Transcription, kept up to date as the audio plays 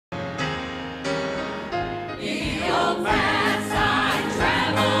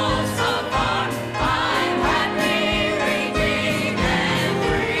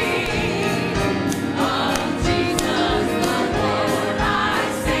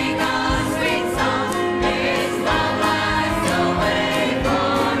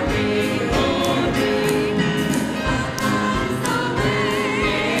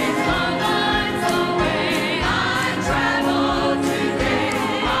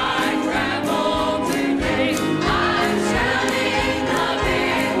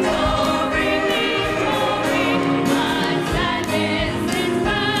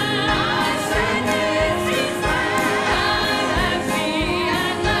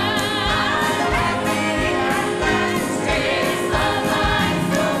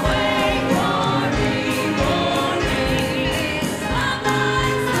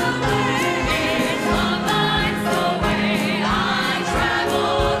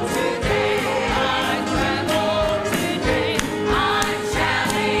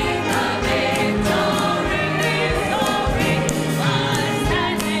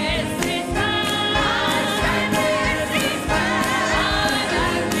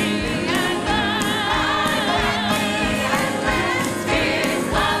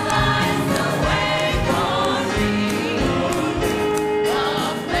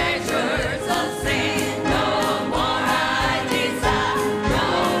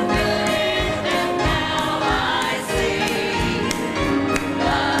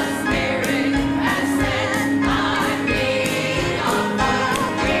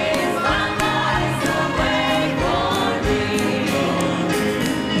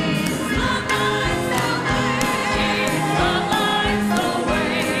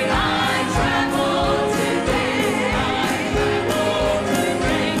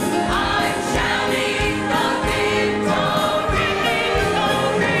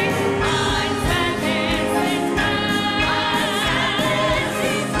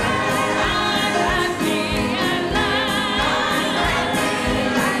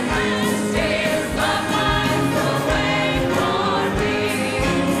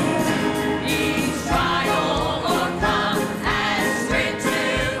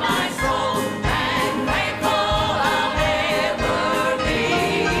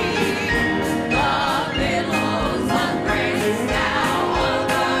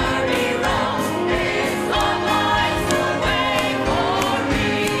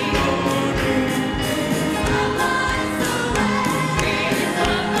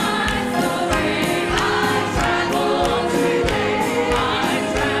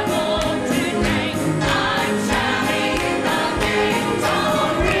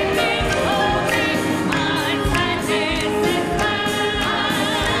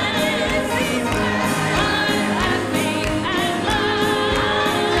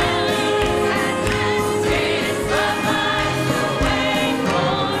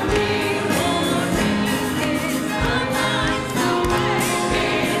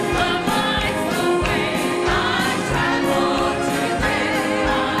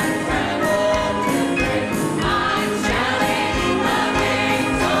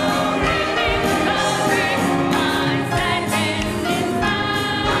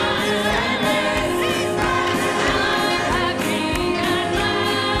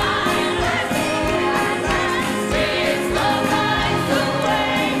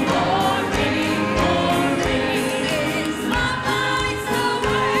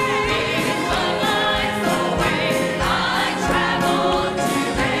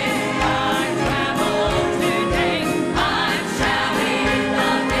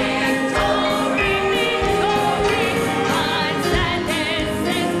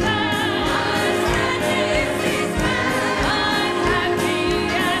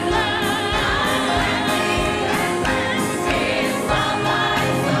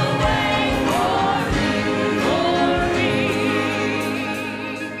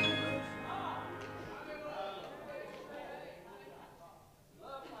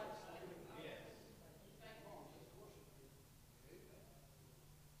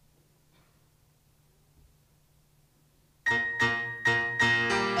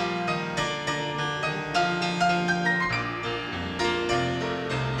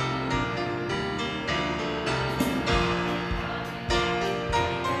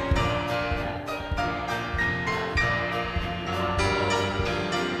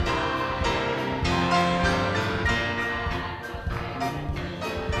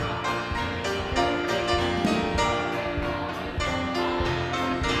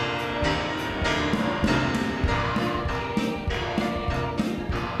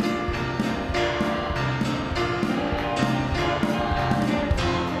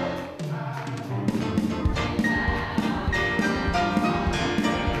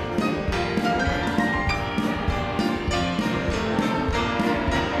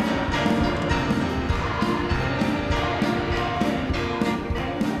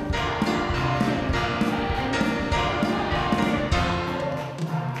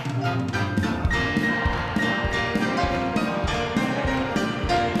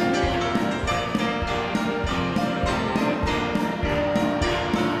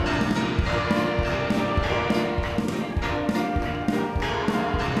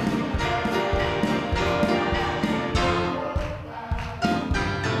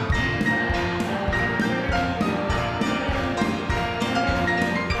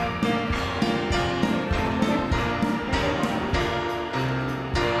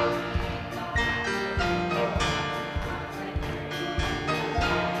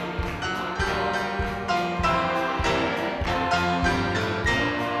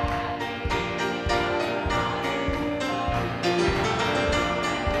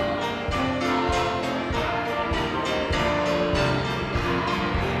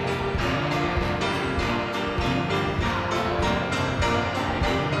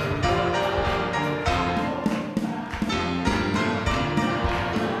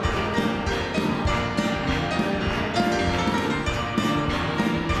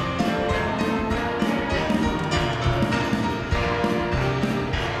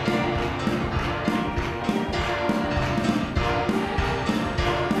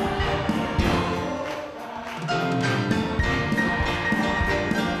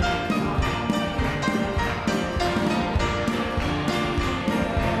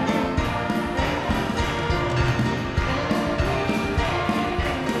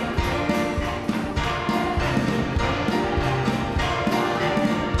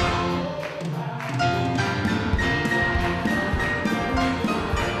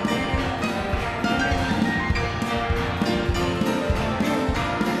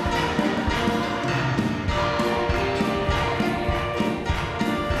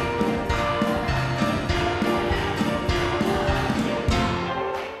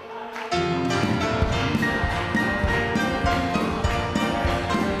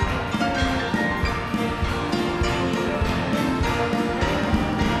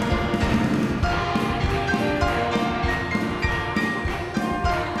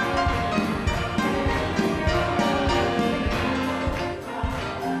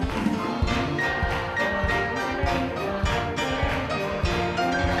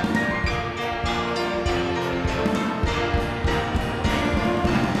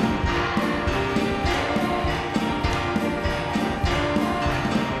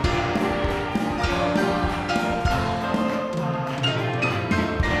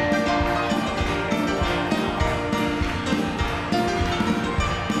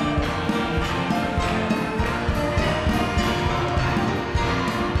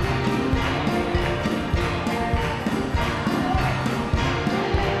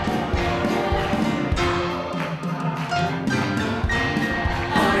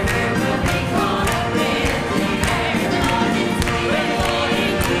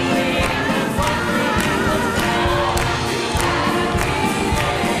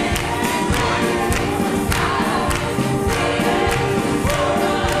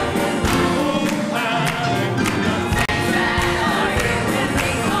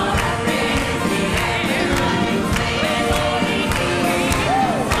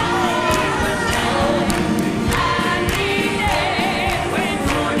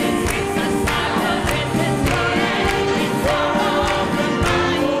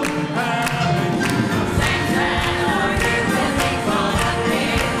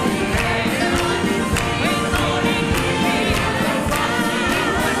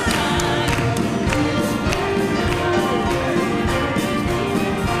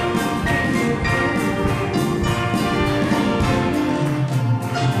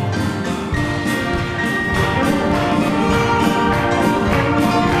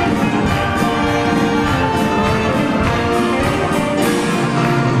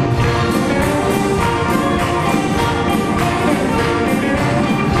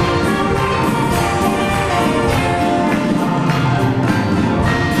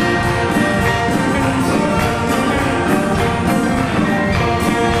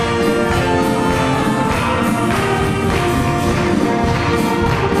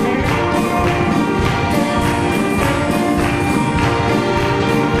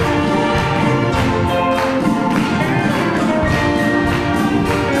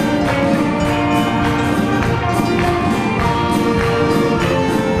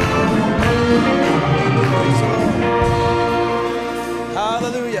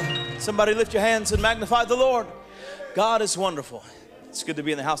Somebody lift your hands and magnify the Lord. God is wonderful. It's good to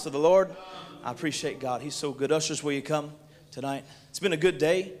be in the house of the Lord. I appreciate God. He's so good. Ushers, will you come tonight? It's been a good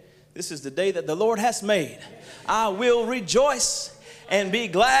day. This is the day that the Lord has made. I will rejoice and be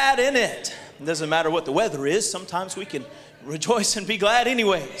glad in it. It doesn't matter what the weather is. Sometimes we can rejoice and be glad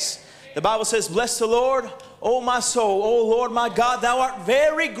anyways. The Bible says, bless the Lord, O my soul. O Lord, my God, thou art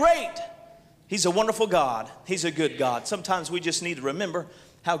very great. He's a wonderful God. He's a good God. Sometimes we just need to remember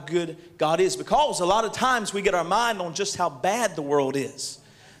how good God is, because a lot of times we get our mind on just how bad the world is.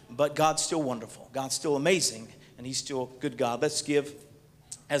 But God's still wonderful. God's still amazing, and He's still a good God. Let's give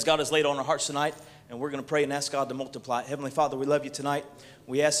as God has laid on our hearts tonight, and we're going to pray and ask God to multiply it. Heavenly Father, we love you tonight.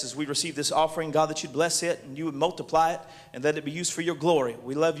 We ask as we receive this offering, God, that you'd bless it and you would multiply it and let it be used for your glory.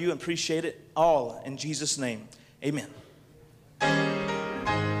 We love you and appreciate it all in Jesus' name. Amen.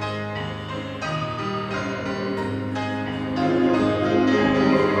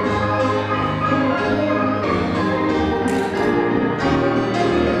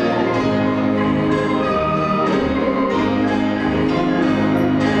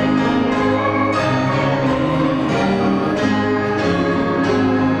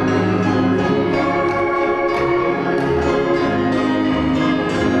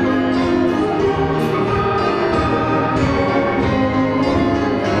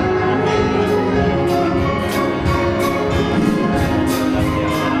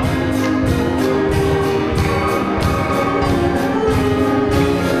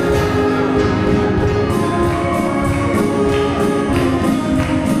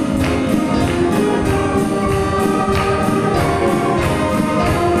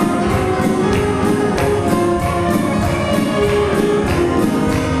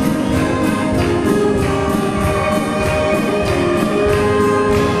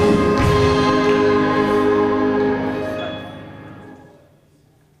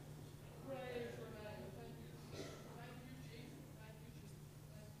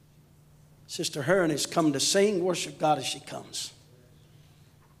 Sister Hearn has come to sing. Worship God as she comes.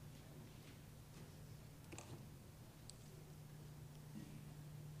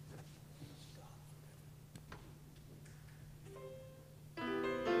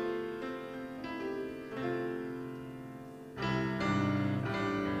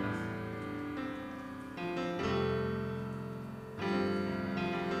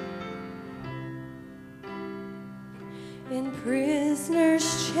 In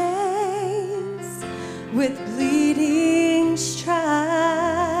prisoner's chains, with bleeding stripes,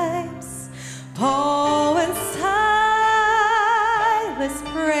 Paul and Silas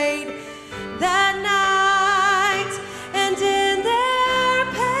prayed that night, and in their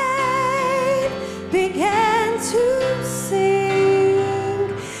pain began to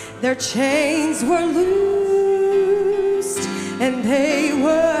sing. Their chains were loosed and they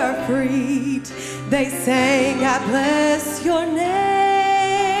were freed. They sang, I bless your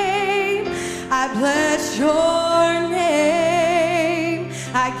name, I bless your name,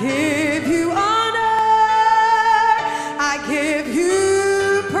 I give you honor, I give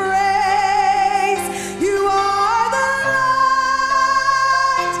you praise. You are the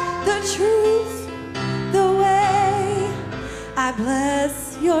light, the truth, the way. I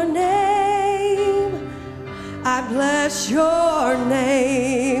bless your name, I bless your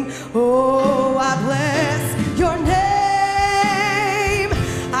name. Oh, I bless your name,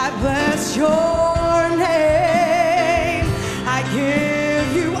 I bless your name. I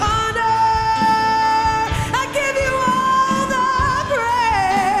give you honor, I give you all the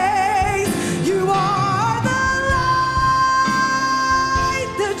praise. You are the light,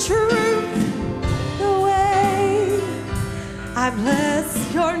 the truth, the way. I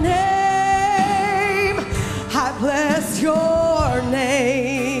bless your name, I bless your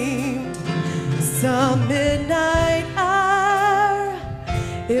name. Some midnight hour,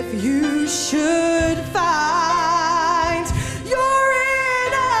 if you should find you're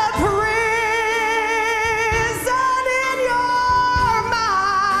in a prison in your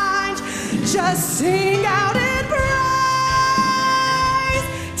mind, just sing out in praise,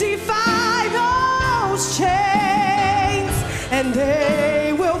 defy those chains, and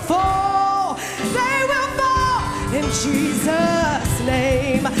they will fall in Jesus'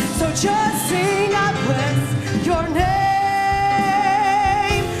 name. So just sing, I bless your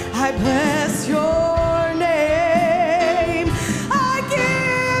name, I bless your name. I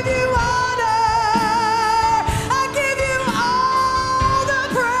give you honor, I give you all the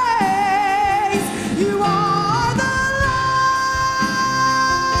praise. You are the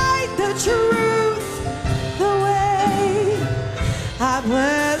light, the truth, the way. I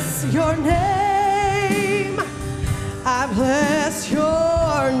bless your name, I bless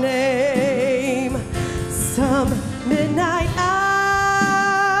your name. some midnight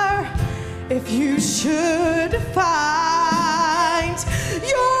hour, if you should find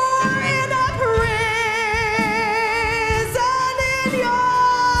you're in a prison in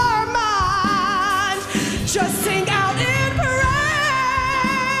your mind, just sing out in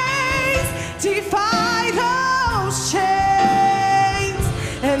praise, defy those chains,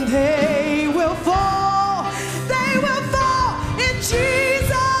 and they will fall in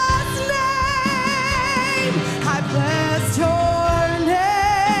Jesus' name. I bless your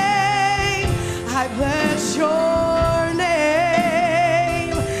name, I bless your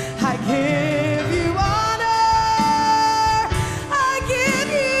name, I give you honor, I give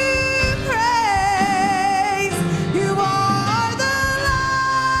you praise. You are the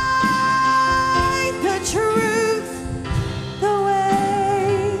light, the truth, the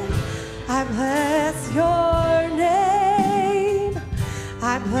way. I bless your name,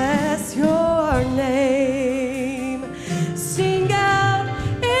 I bless your name. Sing out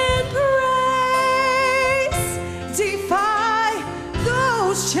in praise, defy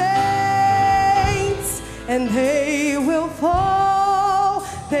those chains, and they will fall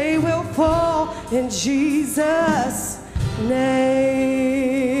in Jesus' name.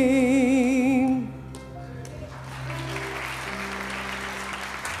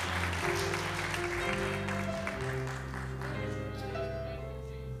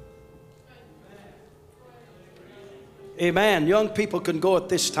 Amen. Young people can go at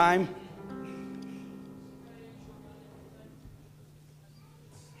this time.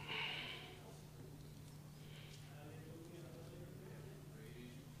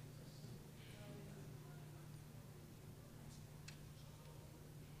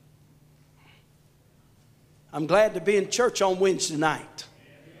 I'm glad to be in church on Wednesday night.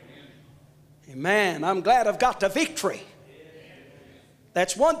 Amen. I'm glad I've got the victory.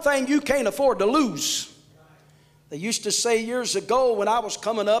 That's one thing you can't afford to lose. They used to say years ago when I was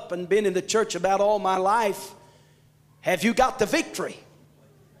coming up and been in the church about all my life, have you got the victory?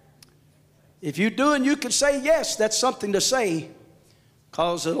 If you do and you can say yes, that's something to say,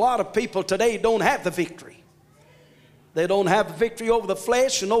 because a lot of people today don't have the victory. They don't have the victory over the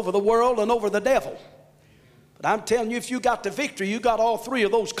flesh and over the world and over the devil. But I'm telling you, if you got the victory, you got all three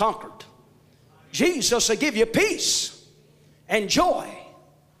of those conquered. Jesus will give you peace and joy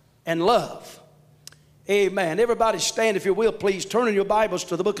and love. Amen. Everybody stand, if you will, please. Turn in your Bibles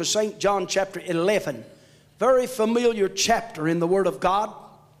to the book of St. John chapter 11. Very familiar chapter in the Word of God.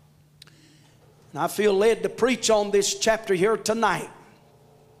 And I feel led to preach on this chapter here tonight.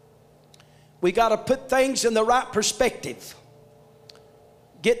 We got to put things in the right perspective.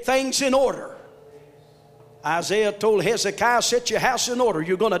 Get things in order. Isaiah told Hezekiah, set your house in order.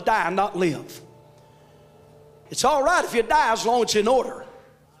 You're going to die and not live. It's all right if you die as long as it's in order.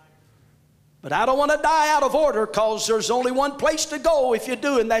 But I don't want to die out of order, because there's only one place to go if you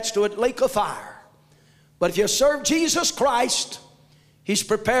do, and that's to a lake of fire. But if you serve Jesus Christ, He's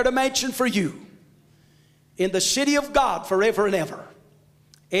prepared a mansion for you in the city of God forever and ever.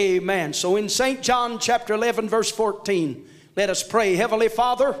 Amen. So in St. John chapter 11 verse 14, let us pray. Heavenly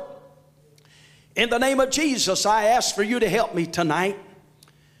Father, in the name of Jesus, I ask for you to help me tonight.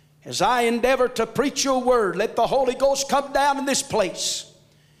 As I endeavor to preach your word, let the Holy Ghost come down in this place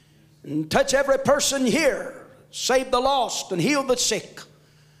and touch every person here. Save the lost and heal the sick.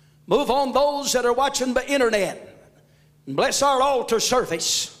 Move on those that are watching the internet. And bless our altar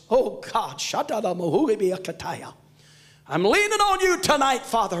service. Oh God, I'm leaning on you tonight,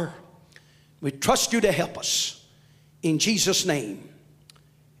 Father. We trust you to help us. In Jesus' name,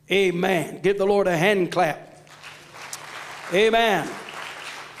 amen. Give the Lord a hand clap. Amen.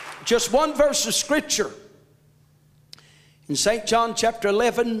 Just one verse of scripture. In St. John chapter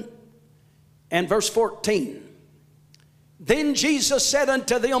 11 and verse 14. Then Jesus said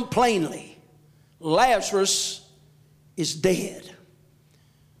unto them plainly, Lazarus is dead.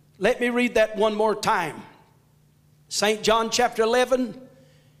 Let me read that one more time. St. John chapter 11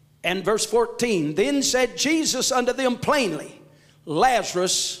 and verse 14. Then said Jesus unto them plainly,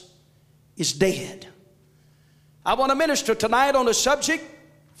 Lazarus is dead. I want to minister tonight on a subject,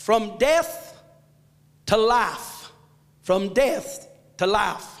 from death to life. From death to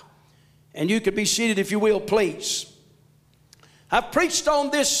life. And you could be seated if you will, please. I've preached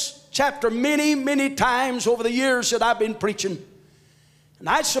on this chapter many, many times over the years that I've been preaching. And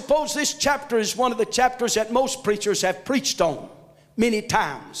I suppose this chapter is one of the chapters that most preachers have preached on many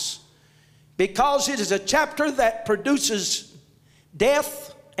times, because it is a chapter that produces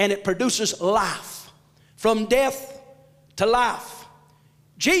death and it produces life. From death to life.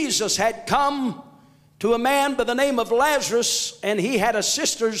 Jesus had come to a man by the name of Lazarus, and he had a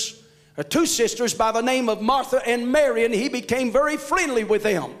sister's two sisters by the name of Martha and Mary, and he became very friendly with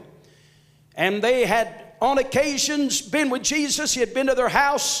them. And they had on occasions been with Jesus. He had been to their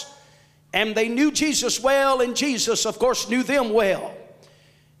house, and they knew Jesus well, and Jesus, of course, knew them well.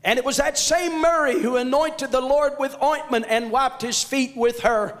 And it was that same Mary who anointed the Lord with ointment and wiped his feet with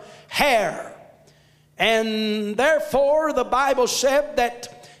her hair. And therefore, the Bible said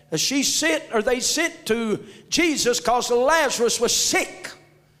that they sent to Jesus because Lazarus was sick,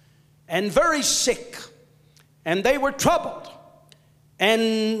 and very sick, and they were troubled.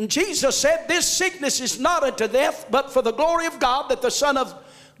 And Jesus said, this sickness is not unto death, but for the glory of God, that the Son of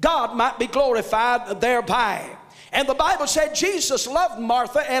God might be glorified thereby. And the Bible said Jesus loved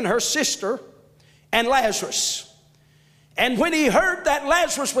Martha and her sister and Lazarus. And when he heard that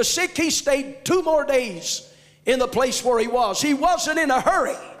Lazarus was sick, he stayed 2 more days in the place where he was. He wasn't in a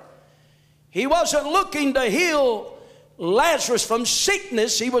hurry. He wasn't looking to heal Lazarus from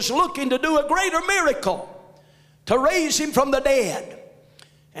sickness. He was looking to do a greater miracle, to raise him from the dead.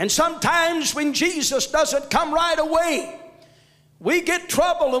 And sometimes when Jesus doesn't come right away, we get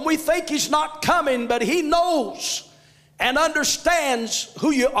trouble and we think he's not coming, but he knows and understands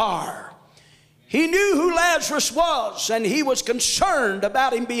who you are. He knew who Lazarus was, and he was concerned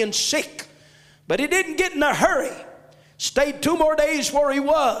about him being sick. But he didn't get in a hurry. Stayed 2 more days where he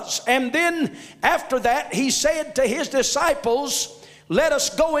was. And then after that, he said to his disciples, let us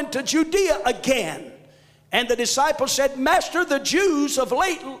go into Judea again. And the disciples said, Master, the Jews of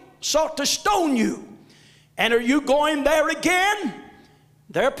late sought to stone you. And are you going there again?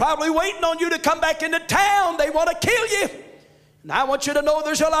 They're probably waiting on you to come back into town. They want to kill you. And I want you to know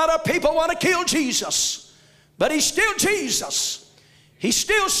there's a lot of people want to kill Jesus. But he's still Jesus. He's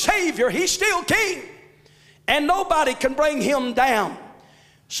still Savior. He's still King. And nobody can bring him down.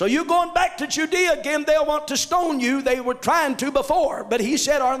 So you're going back to Judea again, they'll want to stone you. They were trying to before. But he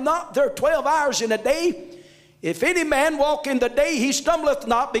said, are not there 12 hours in a day? If any man walk in the day, he stumbleth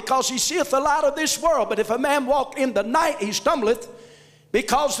not, because he seeth the light of this world. But if a man walk in the night, he stumbleth,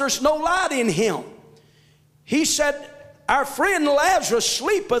 because there's no light in him. He said, our friend Lazarus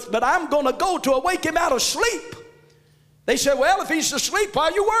sleepeth, but I'm going to go to awake him out of sleep. They said, well, if he's asleep, why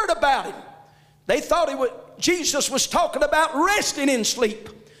are you worried about him? They thought Jesus was talking about resting in sleep.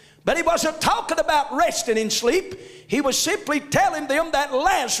 But he wasn't talking about resting in sleep. He was simply telling them that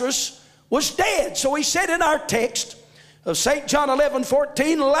Lazarus was dead. So he said in our text of St. John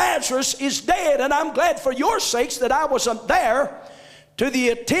 11:14, Lazarus is dead, and I'm glad for your sakes that I wasn't there, to the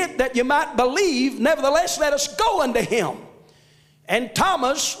intent that you might believe. Nevertheless, let us go unto him. And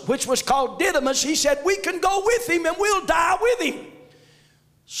Thomas, which was called Didymus, he said, we can go with him and we'll die with him.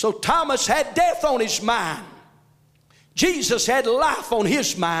 So Thomas had death on his mind. Jesus had life on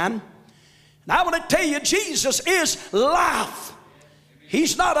his mind. And I want to tell you, Jesus is life.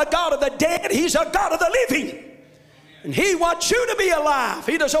 He's not a God of the dead. He's a God of the living. And he wants you to be alive.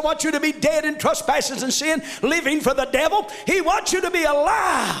 He doesn't want you to be dead in trespasses and sin, living for the devil. He wants you to be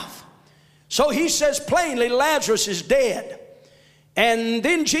alive. So he says plainly, Lazarus is dead. And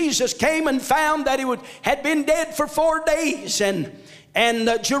then Jesus came and found that he had been dead for 4 days.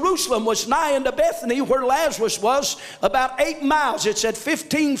 And Jerusalem was nigh unto Bethany, where Lazarus was, about 8 miles. It said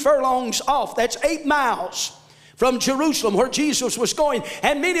 15 furlongs off. That's 8 miles from Jerusalem, where Jesus was going.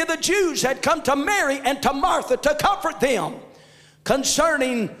 And many of the Jews had come to Mary and to Martha to comfort them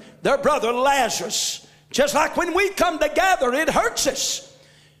concerning their brother Lazarus. Just like when we come together, it hurts us.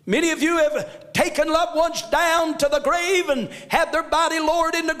 Many of you have taken loved ones down to the grave and had their body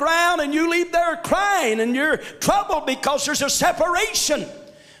lowered in the ground, and you leave there crying and you're troubled because there's a separation.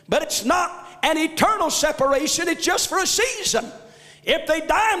 But it's not an eternal separation. It's just for a season. If they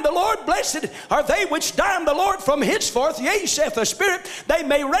die in the Lord, blessed are they which die in the Lord from henceforth. Yea, saith the Spirit, they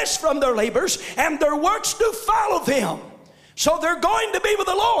may rest from their labors, and their works do follow them. So they're going to be with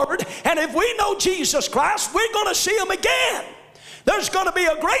the Lord, and if we know Jesus Christ, we're going to see him again. There's going to be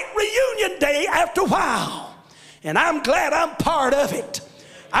a great reunion day after a while, and I'm glad I'm part of it.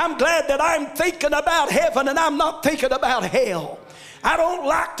 I'm glad that I'm thinking about heaven and I'm not thinking about hell. I don't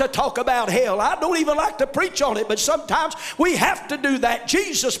like to talk about hell. I don't even like to preach on it, but sometimes we have to do that.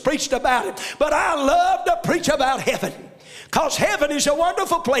 Jesus preached about it, but I love to preach about heaven, because heaven is a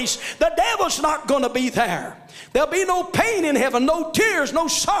wonderful place. The devil's not going to be there. There'll be no pain in heaven, no tears, no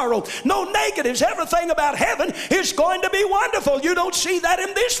sorrow, no negatives. Everything about heaven is going to be wonderful. You don't see that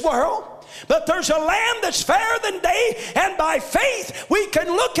in this world. But there's a land that's fairer than day, and by faith we can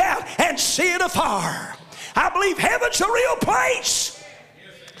look out and see it afar. I believe heaven's a real place,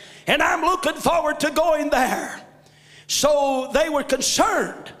 and I'm looking forward to going there. So they were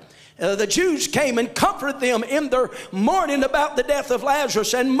concerned. the Jews came and comforted them in their mourning about the death of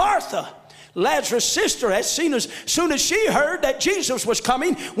Lazarus. And Martha, Lazarus' sister, as soon as she heard that Jesus was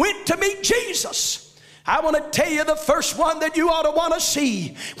coming, went to meet Jesus. I want to tell you, the first one that you ought to want to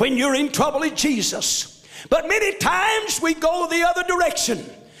see when you're in trouble is Jesus. But many times we go the other direction.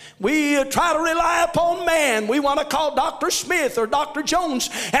 We try to rely upon man. We want to call Dr. Smith or Dr. Jones,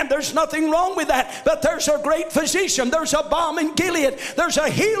 and there's nothing wrong with that. But there's a great physician. There's a balm in Gilead. There's a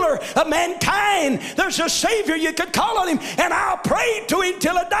healer of mankind. There's a Savior. You could call on him, and I'll pray to him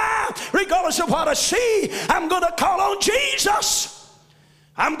till I die. Regardless of what I see, I'm going to call on Jesus.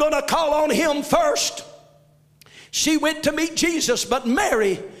 I'm going to call on him first. She went to meet Jesus, but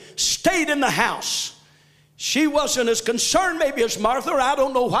Mary stayed in the house. She wasn't as concerned maybe as Martha. I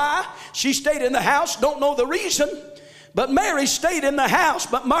don't know why. She stayed in the house. Don't know the reason. But Mary stayed in the house.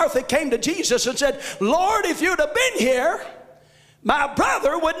 But Martha came to Jesus and said, Lord, if you'd have been here, my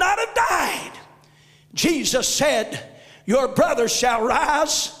brother would not have died. Jesus said, your brother shall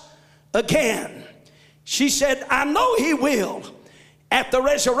rise again. She said, I know he will. At the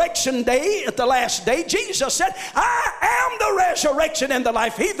resurrection day, at the last day, Jesus said, I am the resurrection and the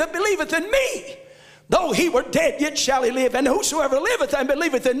life. He that believeth in me, though he were dead, yet shall he live. And whosoever liveth and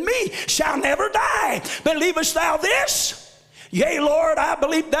believeth in me shall never die. Believest thou this? Yea, Lord, I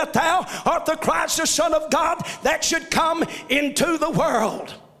believe that thou art the Christ, the Son of God, that should come into the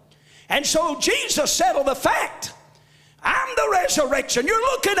world. And so Jesus settled the fact. I'm the resurrection.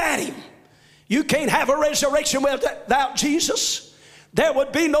 You're looking at him. You can't have a resurrection without Jesus. There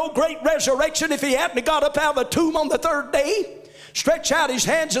would be no great resurrection if he hadn't got up out of the tomb on the third day, stretched out his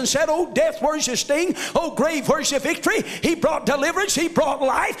hands and said, oh death, where's your sting? Oh grave, where's your victory? He brought deliverance. He brought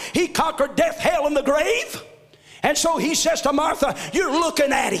life. He conquered death, hell, and the grave. And so he says to Martha, you're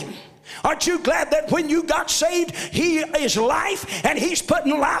looking at him. Aren't you glad that when you got saved, he is life and he's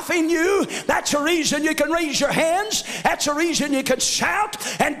putting life in you? That's the reason you can raise your hands. That's the reason you can shout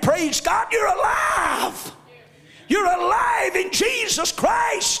and praise God. You're alive. You're alive in Jesus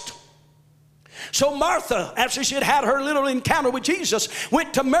Christ. So Martha, after she had had her little encounter with Jesus,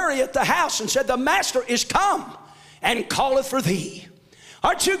 went to Mary at the house and said, the master is come and calleth for thee.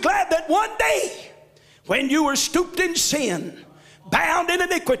 Aren't you glad that one day when you were stooped in sin, bound in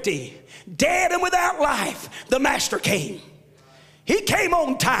iniquity, dead and without life, the master came. He came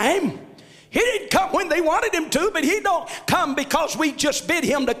on time. He didn't come when they wanted him to, but he don't come because we just bid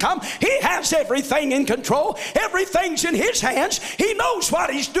him to come. He has everything in control. Everything's in his hands. He knows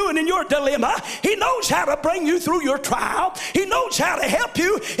what he's doing in your dilemma. He knows how to bring you through your trial. He knows how to help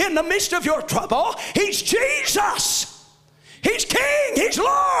you in the midst of your trouble. He's Jesus. He's King. He's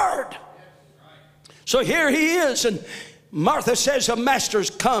Lord. So here he is, and Martha says, the master's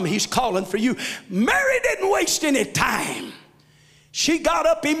come. He's calling for you. Mary didn't waste any time. She got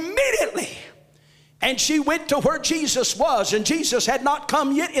up immediately and she went to where Jesus was, and Jesus had not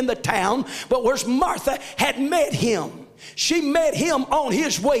come yet in the town, but where Martha had met him. She met him on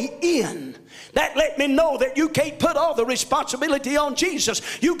his way in. That let me know that you can't put all the responsibility on Jesus.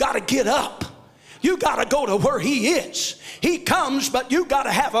 You got to get up. You got to go to where he is. He comes, but you got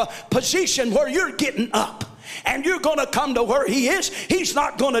to have a position where you're getting up. And you're going to come to where he is. He's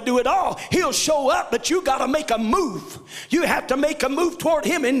not going to do it all. He'll show up, but you got to make a move. You have to make a move toward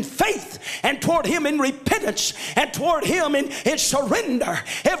him in faith, and toward him in repentance, and toward him in surrender.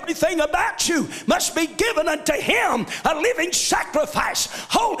 Everything about you must be given unto him, a living sacrifice,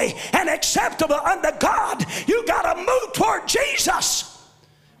 holy and acceptable unto God. You got to move toward Jesus.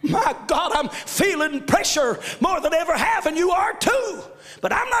 My God, I'm feeling pressure more than ever have, and you are too.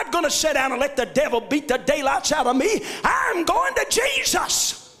 But I'm not going to sit down and let the devil beat the daylights out of me. I'm going to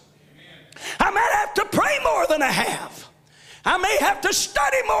Jesus. I might have to pray more than I have. I may have to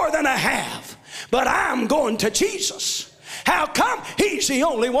study more than I have. But I'm going to Jesus. How come? He's the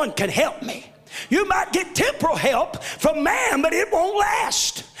only one can help me. You might get temporal help from man, but it won't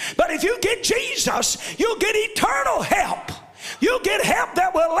last. But if you get Jesus, you'll get eternal help. You'll get help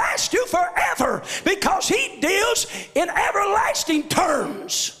that will last you forever, because he deals in everlasting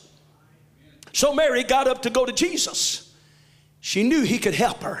terms. So Mary got up to go to Jesus. She knew he could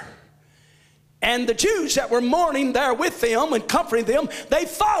help her. And the Jews that were mourning there with them and comforting them, they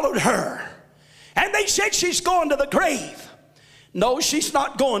followed her. And they said she's going to the grave. No, she's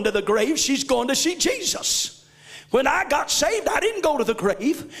not going to the grave. She's going to see Jesus. When I got saved, I didn't go to the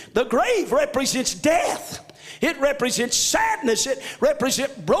grave. The grave represents death. It represents sadness. It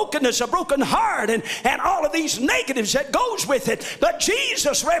represents brokenness, a broken heart, and all of these negatives that goes with it. But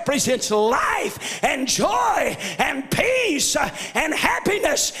Jesus represents life and joy and peace and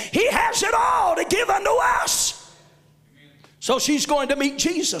happiness. He has it all to give unto us. So she's going to meet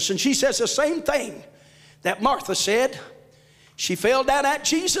Jesus, and she says the same thing that Martha said. She fell down at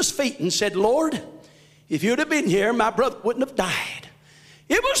Jesus' feet and said, Lord, if you'd have been here, my brother wouldn't have died.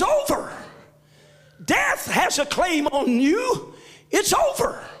 It was over. Death has a claim on you. It's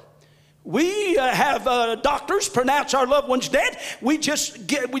over. We have doctors pronounce our loved ones dead. We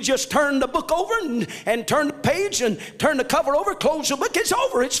just turn the book over and turn the page and turn the cover over, close the book. It's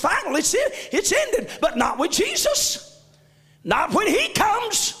over. It's final. It's ended. But not with Jesus. Not when he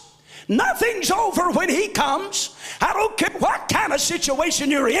comes. Nothing's over when he comes. I don't care what kind of situation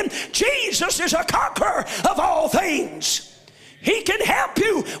you're in. Jesus is a conqueror of all things. He can help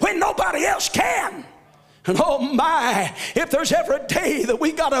you when nobody else can. And oh my, if there's ever a day that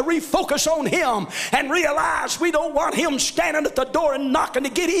we got to refocus on him and realize we don't want him standing at the door and knocking to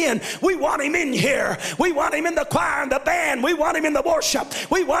get in. We want him in here. We want him in the choir and the band. We want him in the worship.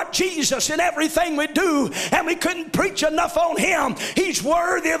 We want Jesus in everything we do. And we couldn't preach enough on him. He's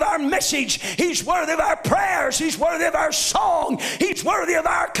worthy of our message. He's worthy of our prayers. He's worthy of our song. He's worthy of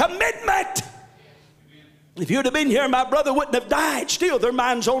our commitment. If you'd have been here, my brother wouldn't have died. Still, their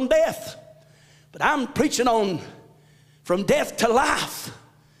mind's on death. But I'm preaching on from death to life.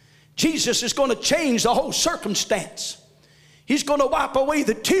 Jesus is going to change the whole circumstance. He's going to wipe away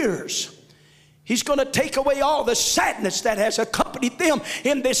the tears. He's going to take away all the sadness that has accompanied them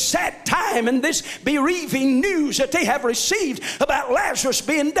in this sad time and this bereaving news that they have received about Lazarus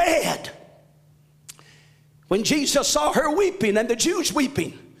being dead. When Jesus saw her weeping and the Jews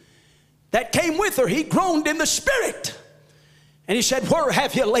weeping that came with her, he groaned in the spirit. And he said, where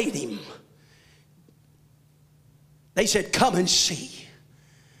have you laid him? They said, come and see.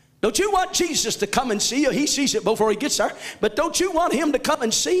 Don't you want Jesus to come and see you? He sees it before he gets there. But don't you want him to come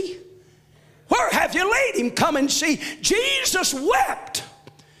and see? Where have you laid him? Come and see. Jesus wept.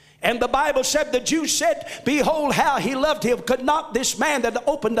 And the Bible said, the Jews said, behold how he loved him. Could not this man that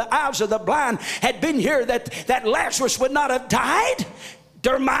opened the eyes of the blind had been here, that Lazarus would not have died?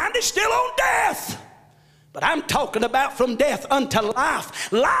 Their mind is still on death. But I'm talking about from death unto life.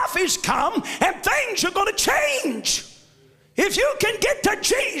 Life is come and things are going to change. If you can get to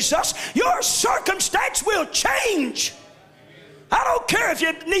Jesus, your circumstance will change. I don't care if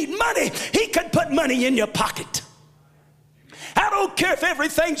you need money. He could put money in your pocket. I don't care if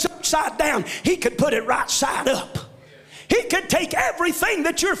everything's upside down. He could put it right side up. He could take everything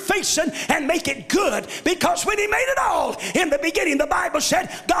that you're facing and make it good, because when he made it all, in the beginning, the Bible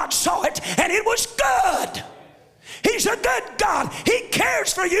said God saw it and it was good. He's a good God. He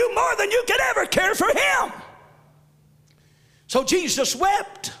cares for you more than you could ever care for him. So Jesus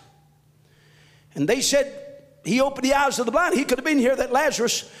wept. And they said, he opened the eyes of the blind. He could have been here that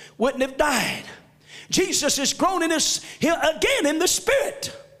Lazarus wouldn't have died. Jesus is groaning again in the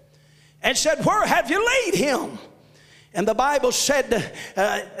spirit and said, where have you laid him? And the Bible said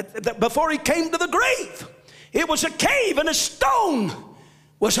that before he came to the grave, it was a cave and a stone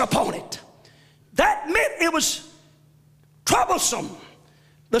was upon it. That meant it was troublesome.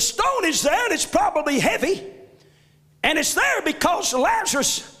 The stone is there and it's probably heavy. And it's there because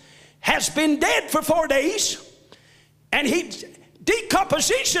Lazarus has been dead for 4 days. And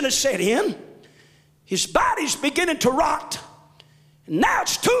decomposition has set in. His body's beginning to rot. And now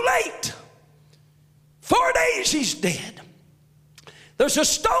it's too late. 4 days he's dead. There's a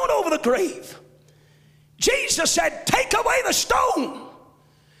stone over the grave. Jesus said, take away the stone.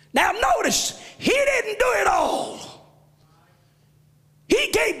 Now notice, he didn't do it all.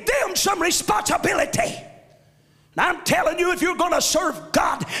 He gave them some responsibility. Now I'm telling you, if you're going to serve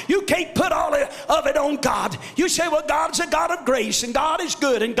God, you can't put all of it on God. You say, well, God's a God of grace, and God is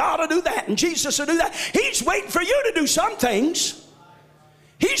good, and God will do that, and Jesus will do that. He's waiting for you to do some things.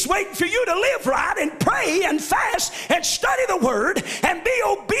 He's waiting for you to live right and pray and fast and study the word and be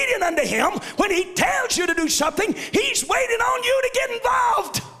obedient unto him. When he tells you to do something, he's waiting on you to get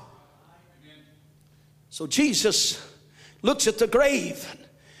involved. So Jesus looks at the grave.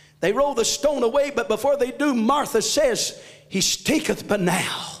 They roll the stone away, but before they do, Martha says, he stinketh but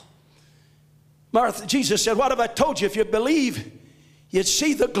now. Jesus said, what have I told you? If you believe, you'd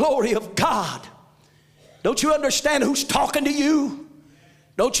see the glory of God. Don't you understand who's talking to you?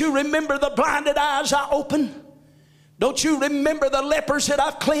 Don't you remember the blinded eyes I opened? Don't you remember the lepers that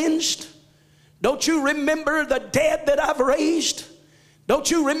I've cleansed? Don't you remember the dead that I've raised?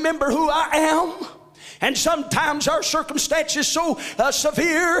 Don't you remember who I am? And sometimes our circumstance is so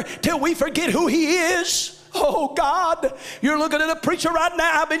severe till we forget who he is. Oh God, you're looking at a preacher right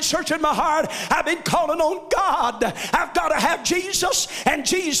now. I've been searching my heart. I've been calling on God. I've got to have Jesus, and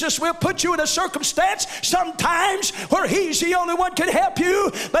Jesus will put you in a circumstance sometimes where he's the only one can help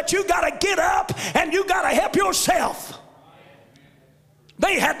you, but you got to get up and you got to help yourself.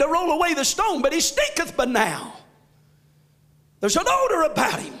 They had to roll away the stone, but he stinketh but now. There's an odor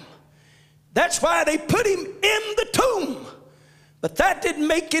about him. That's why they put him in the tomb. But that didn't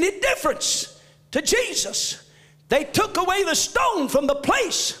make any difference to Jesus. They took away the stone from the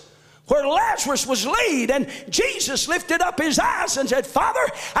place where Lazarus was laid, and Jesus lifted up his eyes and said, Father,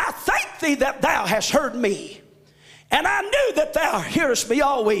 I thank thee that thou hast heard me. And I knew that thou hearest me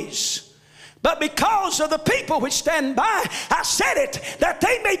always. But because of the people which stand by, I said it, that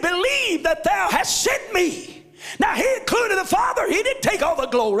they may believe that thou hast sent me. Now he included the Father. He didn't take all the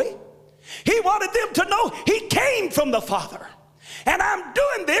glory. He wanted them to know he came from the Father. And I'm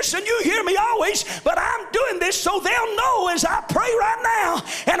doing this, and you hear me always, but I'm doing this so they'll know as I pray right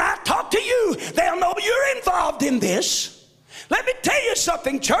now and I talk to you, they'll know you're involved in this. Let me tell you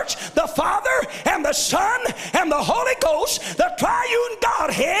something, church. The Father and the Son and the Holy Ghost, the triune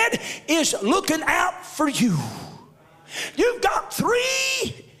Godhead, is looking out for you. You've got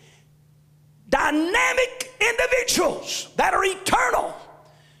three dynamic individuals that are eternal,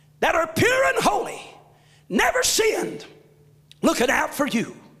 that are pure and holy, never sinned, looking out for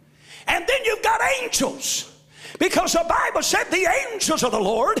you. And then you've got angels, because the Bible said the angels of the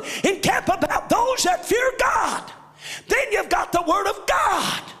Lord encamp about those that fear God. Then you've got the Word of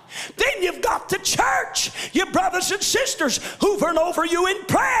God. Then you've got the church, your brothers and sisters hoovering over you in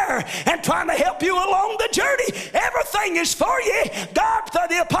prayer and trying to help you along the journey. Everything is for you. God,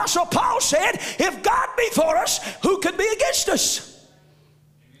 the Apostle Paul said, if God be for us, who could be against us?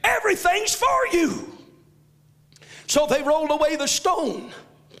 Everything's for you. So they rolled away the stone.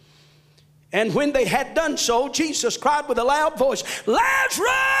 And when they had done so, Jesus cried with a loud voice,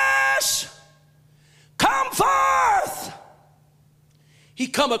 Lazarus, come forth. He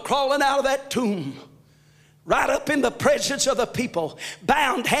come a-crawling out of that tomb, right up in the presence of the people,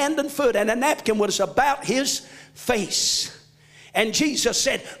 bound hand and foot, and a napkin was about his face. And Jesus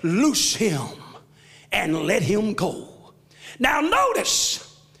said, loose him and let him go. Now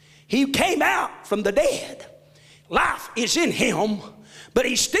notice, he came out from the dead. Life is in him, but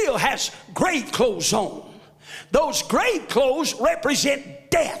he still has grave clothes on. Those grave clothes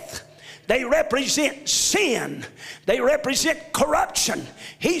represent death. They represent sin. They represent corruption.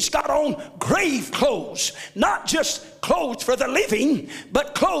 He's got on grave clothes, not just clothes for the living,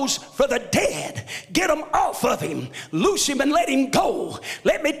 but clothes for the dead. Get them off of him. Loose him and let him go.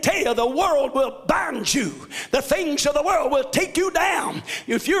 Let me tell you, the world will bind you. The things of the world will take you down.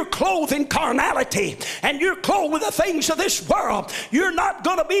 If you're clothed in carnality and you're clothed with the things of this world, you're not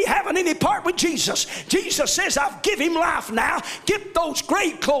going to be having any part with Jesus. Jesus says, I've given him life now. Get those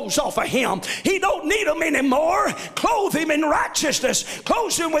grave clothes off of him. He don't need them anymore. Clothe him in righteousness.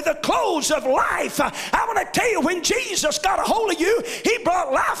 Clothe him with the clothes of life. I want to tell you, when Jesus got a hold of you, he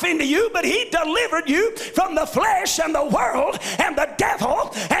brought life into you, but he delivered you from the flesh and the world and the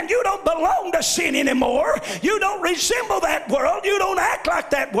devil, and you don't belong to sin anymore. You don't resemble that world. You don't act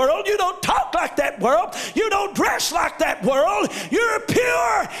like that world. You don't talk like that world. You don't dress like that world. You're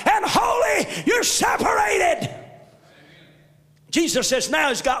pure and holy. You're separated. Jesus says now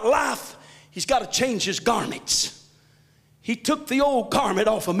he's got life. He's got to change his garments. He took the old garment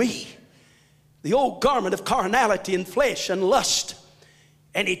off of me, the old garment of carnality and flesh and lust,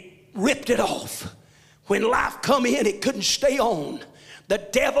 and he ripped it off. When life come in, it couldn't stay on. The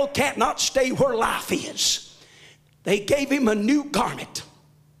devil can't not stay where life is. They gave him a new garment.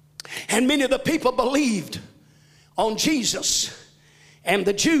 And many of the people believed on Jesus. And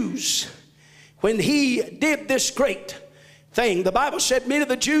the Jews, when he did this great thing, the Bible said many of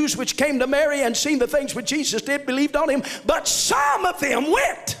the Jews which came to Mary and seen the things which Jesus did believed on him, but some of them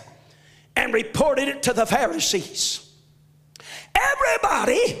went and reported it to the Pharisees.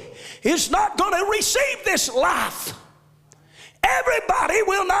 Everybody is not going to receive this life. Everybody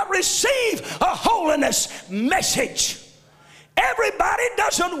will not receive a holiness message. Everybody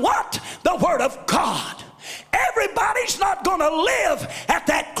doesn't want the Word of God. Everybody's not going to live at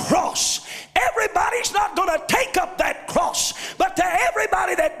that cross. Everybody's not going to take up that cross. But to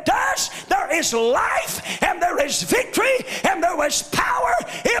everybody that does, there is life, and there is victory, and there is power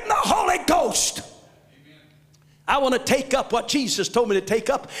in the Holy Ghost. Amen. I want to take up what Jesus told me to take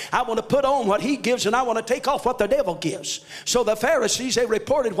up. I want to put on what he gives, and I want to take off what the devil gives. So the Pharisees, they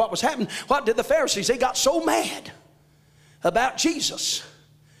reported what was happening. What did the Pharisees? They got so mad about Jesus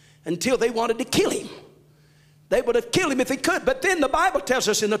until they wanted to kill him. They would have killed him if they could. But then the Bible tells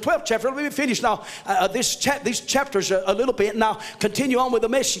us in the 12th chapter, let me finish now these chapters a little bit, and I'll continue on with the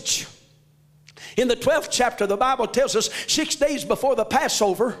message. In the 12th chapter, the Bible tells us 6 days before the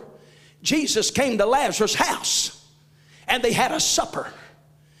Passover, Jesus came to Lazarus' house, and they had a supper.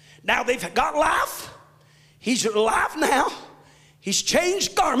 Now they've got life. He's alive now. He's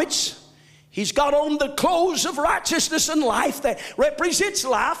changed garments. He's got on the clothes of righteousness and life that represents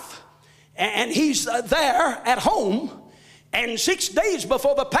life. And he's there at home. And 6 days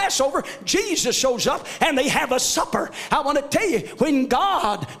before the Passover, Jesus shows up and they have a supper. I want to tell you, when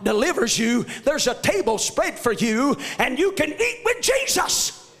God delivers you, there's a table spread for you and you can eat with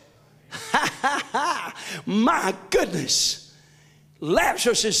Jesus. My goodness.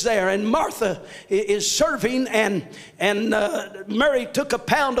 Lazarus is there and Martha is serving, and Mary took a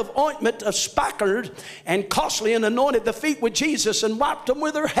pound of ointment of spikenard and costly and anointed the feet with Jesus and wiped them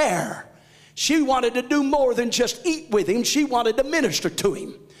with her hair. She wanted to do more than just eat with him. She wanted to minister to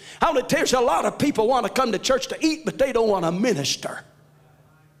him. I want to tell you, there's a lot of people want to come to church to eat, but they don't want to minister.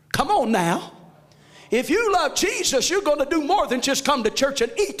 Come on now. If you love Jesus, you're going to do more than just come to church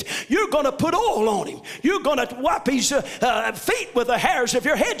and eat. You're going to put oil on him. You're going to wipe his feet with the hairs of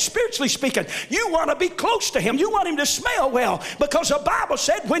your head, spiritually speaking. You want to be close to him. You want him to smell well, because the Bible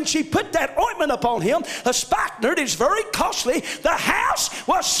said when she put that ointment upon him, a spikenard is very costly. The house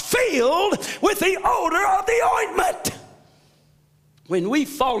was filled with the odor of the ointment. When we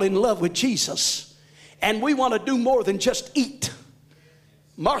fall in love with Jesus and we want to do more than just eat.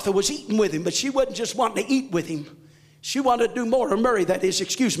 Martha was eating with him, but she wasn't just wanting to eat with him. She wanted to do more. Or Mary, that is,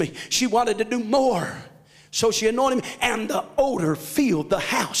 excuse me. She wanted to do more. So she anointed him, and the odor filled the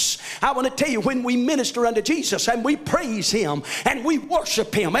house. I want to tell you, when we minister unto Jesus and we praise him and we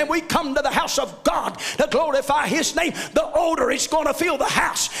worship him and we come to the house of God to glorify his name, the odor is going to fill the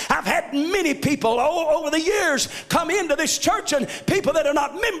house. I've had many people over the years come into this church, and people that are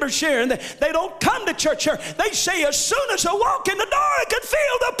not members here and they don't come to church here, they say as soon as I walk in the door, I can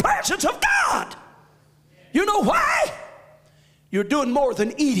feel the presence of God. You know why? You're doing more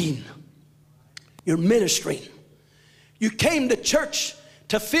than eating. You're ministering. You came to church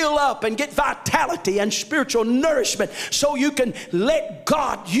to fill up and get vitality and spiritual nourishment so you can let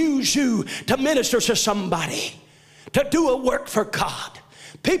God use you to minister to somebody, to do a work for God.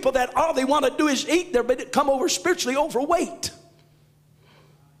 People that all they want to do is eat, they're come over spiritually overweight.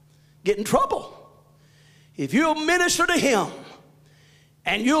 Get in trouble. If you'll minister to him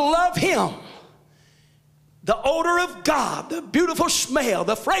and you'll love him, the odor of God, the beautiful smell,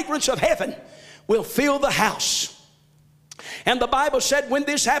 the fragrance of heaven will fill the house. And the Bible said when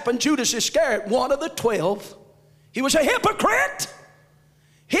this happened, Judas Iscariot, one of the 12, he was a hypocrite.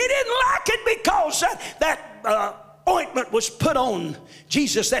 He didn't like it because that ointment was put on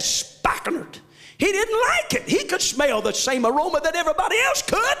Jesus, that spikenard. He didn't like it. He could smell the same aroma that everybody else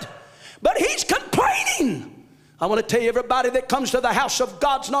could, but he's complaining. I want to tell you, everybody that comes to the house of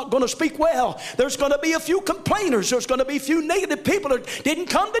God's not going to speak well. There's going to be a few complainers. There's going to be a few negative people that didn't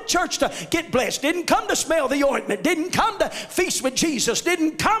come to church to get blessed, didn't come to smell the ointment, didn't come to feast with Jesus,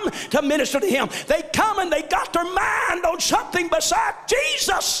 didn't come to minister to him. They come and they got their mind on something besides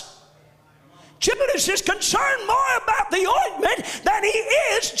Jesus. Judas is concerned more about the ointment than he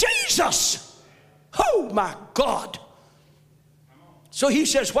is Jesus. Oh my God. So he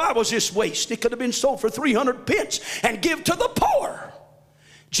says, why was this waste? It could have been sold for 300 pence and give to the poor.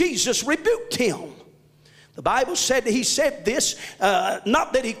 Jesus rebuked him. The Bible said he said this,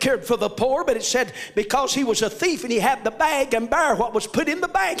 not that he cared for the poor, but it said because he was a thief and he had the bag and bare what was put in the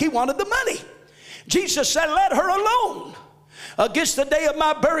bag, he wanted the money. Jesus said, let her alone. Against the day of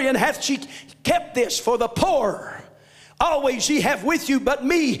my burying hath she kept this for the poor. Always ye have with you, but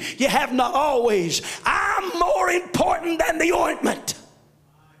me ye have not always. I'm more important than the ointment.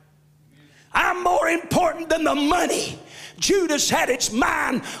 I'm more important than the money. Judas had its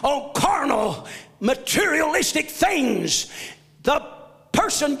mind on carnal, materialistic things. The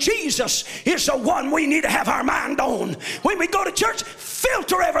person Jesus is the one we need to have our mind on. When we go to church,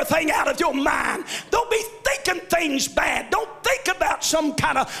 filter everything out of your mind. Don't be thinking things bad. Don't think about some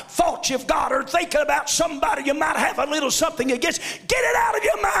kind of fault you've got or thinking about somebody you might have a little something against. Get it out of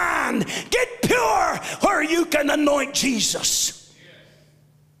your mind. Get pure where you can anoint Jesus.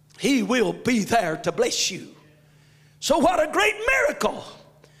 He will be there to bless you. So what a great miracle.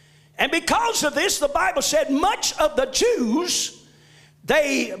 And because of this, the Bible said much of the Jews,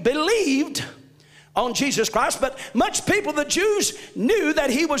 they believed on Jesus Christ, but much people, the Jews, knew that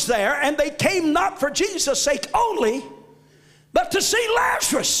he was there, and they came not for Jesus' sake only, but to see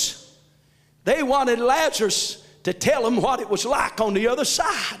Lazarus. They wanted Lazarus to tell them what it was like on the other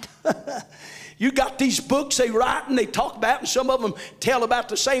side. You got these books they write and they talk about, and some of them tell about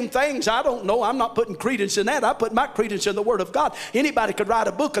the same things. I don't know. I'm not putting credence in that. I put my credence in the Word of God. Anybody could write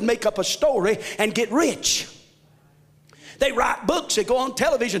a book and make up a story and get rich. They write books, they go on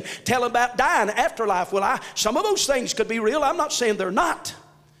television, tell about dying, afterlife. Well, some of those things could be real. I'm not saying they're not.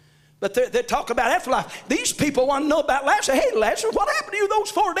 But they're talking about afterlife. These people want to know about Lazarus. Hey, Lazarus, what happened to you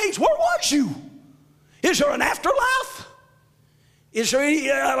those 4 days? Where was you? Is there an afterlife? Is there any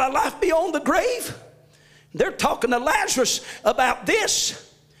life beyond the grave? They're talking to Lazarus about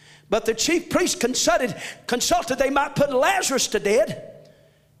this. But the chief priest consulted they might put Lazarus to death,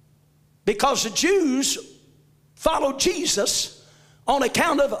 because the Jews followed Jesus on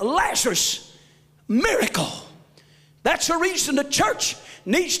account of Lazarus' miracle. That's the reason the church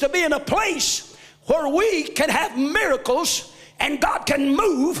needs to be in a place where we can have miracles and God can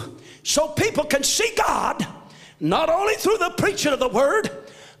move, so people can see God, not only through the preaching of the word,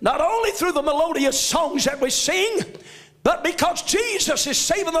 not only through the melodious songs that we sing, but because Jesus is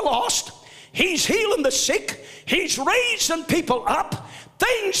saving the lost, He's healing the sick, He's raising people up,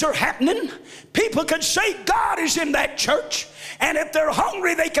 things are happening. People can say God is in that church, and if they're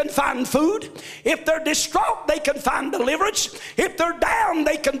hungry, they can find food. If they're distraught, they can find deliverance. If they're down,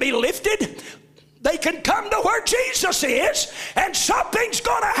 they can be lifted. They can come to where Jesus is, and something's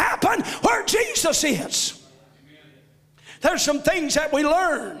going to happen where Jesus is. There's some things that we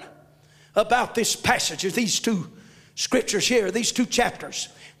learn about this passage of these two scriptures here, these two chapters.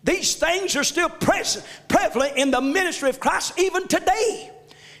 These things are still prevalent in the ministry of Christ even today.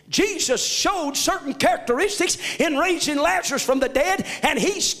 Jesus showed certain characteristics in raising Lazarus from the dead, and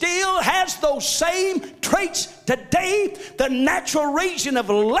He still has those same traits today. The natural raising of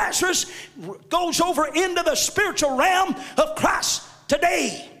Lazarus goes over into the spiritual realm of Christ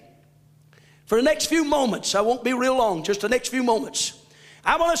today. For the next few moments, I won't be real long, just the next few moments,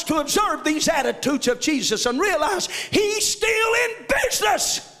 I want us to observe these attitudes of Jesus and realize He's still in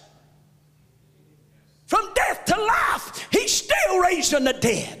business. From death to life, He's still raising the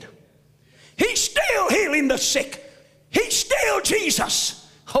dead. He's still healing the sick. He's still Jesus.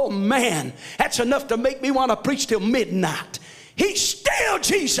 Oh man, that's enough to make me want to preach till midnight. He's still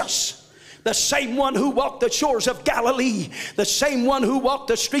Jesus. The same one who walked the shores of Galilee, the same one who walked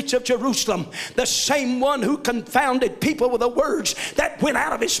the streets of Jerusalem, the same one who confounded people with the words that went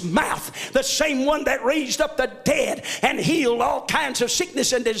out of His mouth, the same one that raised up the dead and healed all kinds of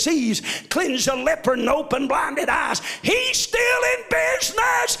sickness and disease, cleansed the leper and opened blinded eyes. He's still in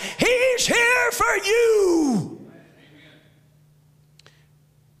business. He's here for you.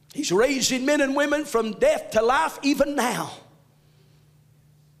 He's raising men and women from death to life even now.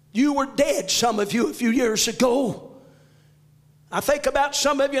 You were dead, some of you, a few years ago. I think about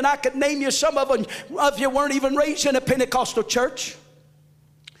some of you, and I could name you, some of you weren't even raised in a Pentecostal church.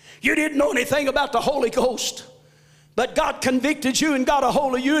 You didn't know anything about the Holy Ghost. But God convicted you and got a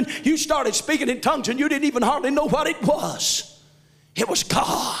hold of you, and you started speaking in tongues, and you didn't even hardly know what it was. It was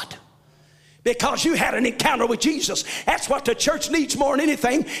God. Because you had an encounter with Jesus. That's what the church needs more than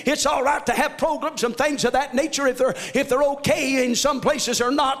anything. It's all right to have programs and things of that nature if they're okay in some places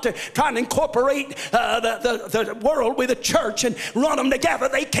or not, to try and incorporate the world with the church and run them together.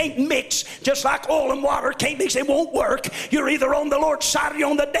 They can't mix, just like oil and water can't mix. It won't work. You're either on the Lord's side or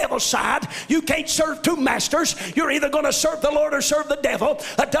you're on the devil's side. You can't serve two masters. You're either going to serve the Lord or serve the devil.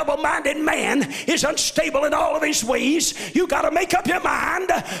 A double-minded man is unstable in all of his ways. You got to make up your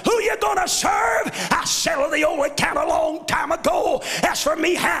mind who you're going to serve. I settled the old account a long time ago. As for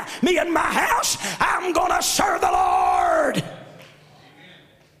me and my house, I'm going to serve the Lord.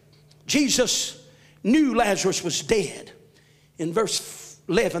 Jesus knew Lazarus was dead in verse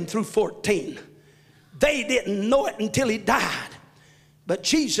 11 through 14. They didn't know it until he died. But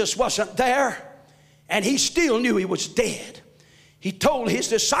Jesus wasn't there, and he still knew he was dead. He told his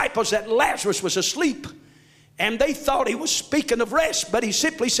disciples that Lazarus was asleep, and they thought he was speaking of rest, but he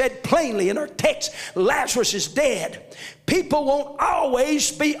simply said plainly in our text, Lazarus is dead. People won't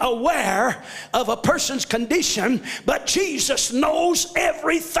always be aware of a person's condition, but Jesus knows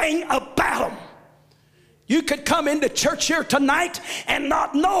everything about them. You could come into church here tonight and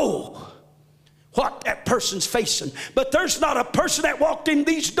not know what that person's facing. But there's not a person that walked in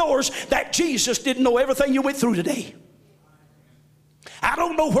these doors that Jesus didn't know everything you went through today. I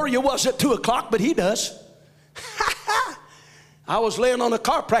don't know where you was at 2 o'clock, but he does. I was laying on a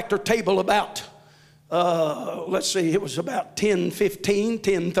chiropractor table about, let's see, it was about 10:15,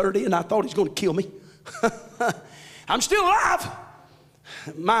 10:30, and I thought he's going to kill me. I'm still alive.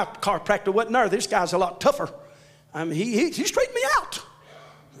 My chiropractor wasn't there. This guy's a lot tougher. I mean, he straightened me out.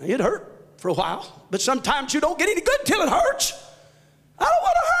 It hurt for a while, but sometimes you don't get any good till it hurts. I don't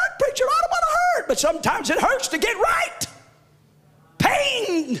want to hurt, preacher. I don't want to hurt, but sometimes it hurts to get right.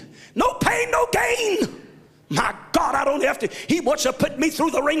 Pain, no gain. My God, I don't have to. He wants to put me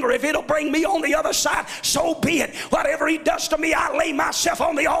through the ringer. If it'll bring me on the other side, so be it. Whatever he does to me, I lay myself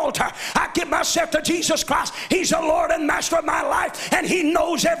on the altar. I give myself to Jesus Christ. He's the Lord and master of my life, and he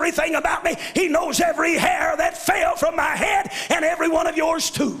knows everything about me. He knows every hair that fell from my head, and every one of yours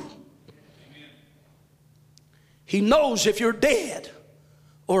too. He knows if you're dead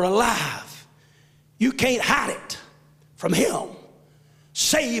or alive. You can't hide it from him.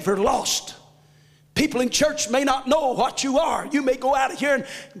 Saved or lost. People in church may not know what you are. You may go out of here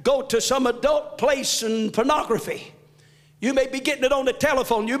and go to some adult place and pornography. You may be getting it on the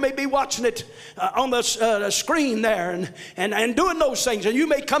telephone. You may be watching it on the screen there and doing those things. And you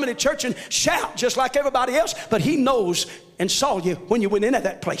may come into church and shout just like everybody else. But he knows and saw you when you went into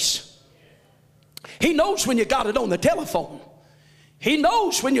that place. He knows when you got it on the telephone. He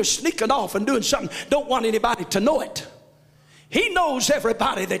knows when you're sneaking off and doing something. Don't want anybody to know it. He knows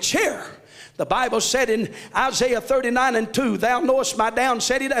everybody that's here. The Bible said in Isaiah 39:2, thou knowest my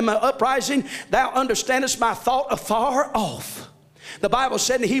downsetting and my uprising. Thou understandest my thought afar off. The Bible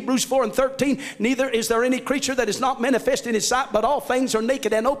said in Hebrews 4:13, neither is there any creature that is not manifest in his sight, but all things are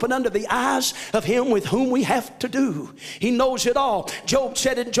naked and open under the eyes of him with whom we have to do. He knows it all. Job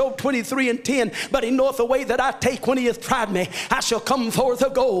said in Job 23:10, but he knoweth the way that I take when he hath tried me. I shall come forth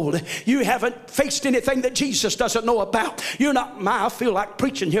of gold. You haven't faced anything that Jesus doesn't know about. You're not, I feel like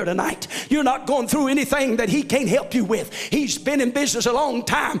preaching here tonight. You're not going through anything that he can't help you with. He's been in business a long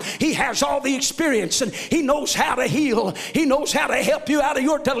time. He has all the experience, and he knows how to heal. He knows how to help you out of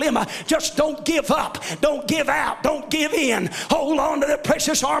your dilemma. Just don't give up. Don't give out. Don't give in. Hold on to the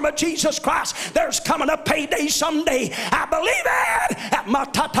precious arm of Jesus Christ. There's coming a payday someday. I believe it.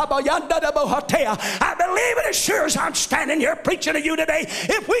 I believe it as sure as I'm standing here preaching to you today.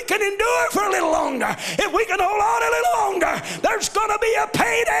 If we can endure for a little longer, if we can hold on a little longer, there's going to be a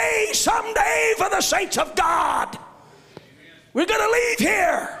payday someday for the saints of God. We're going to leave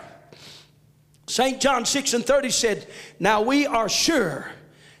here. St. John 6:30 said, now we are sure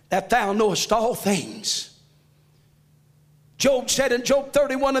that thou knowest all things. Job said in Job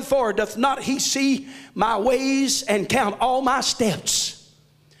 31:4, doth not he see my ways and count all my steps?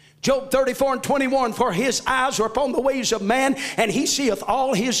 Job 34:21, for his eyes are upon the ways of man, and he seeth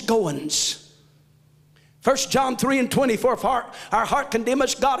all his goings. 1 John 3:24, if our heart condemn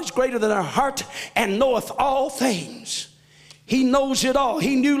us, God is greater than our heart and knoweth all things. He knows it all.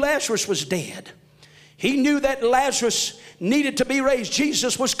 He knew Lazarus was dead. He knew that Lazarus needed to be raised.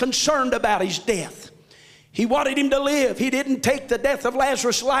 Jesus was concerned about his death. He wanted him to live. He didn't take the death of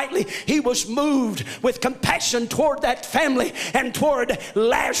Lazarus lightly. He was moved with compassion toward that family and toward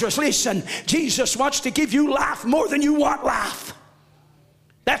Lazarus. Listen, Jesus wants to give you life more than you want life.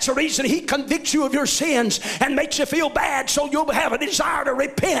 That's the reason he convicts you of your sins and makes you feel bad so you'll have a desire to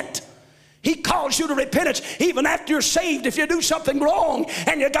repent. He calls you to repentance even after you're saved. If you do something wrong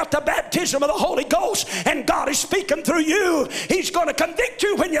and you got the baptism of the Holy Ghost and God is speaking through you, he's going to convict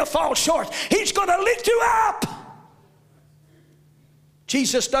you when you fall short. He's going to lift you up.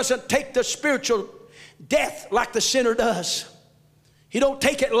 Jesus doesn't take the spiritual death like the sinner does. He don't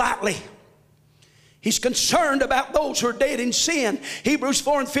take it lightly. He's concerned about those who are dead in sin. Hebrews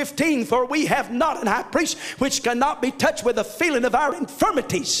 4:15, for we have not an high priest which cannot be touched with the feeling of our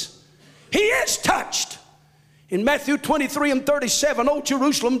infirmities. He is touched. In Matthew 23:37, O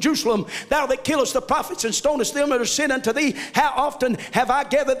Jerusalem, Jerusalem, thou that killest the prophets and stonest them that are sent unto thee, how often have I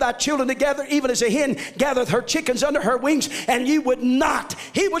gathered thy children together, even as a hen gathereth her chickens under her wings, and ye would not.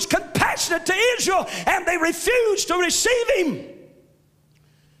 He was compassionate to Israel, and they refused to receive him.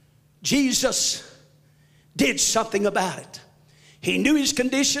 Jesus did something about it. He knew his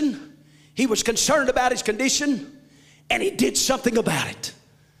condition. He was concerned about his condition, and he did something about it.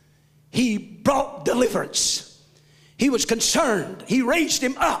 He brought deliverance. He was concerned. He raised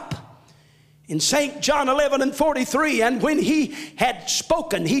him up. In St. John 11:43, and when he had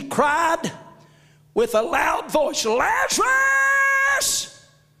spoken, he cried with a loud voice, Lazarus,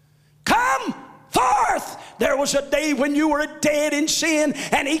 come forth. There was a day when you were dead in sin,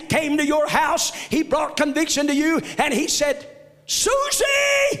 and he came to your house. He brought conviction to you, and he said,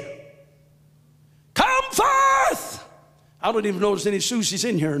 Susie, come forth. I don't even know if there's any Susies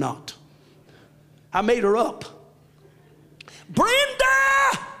in here or not. I made her up.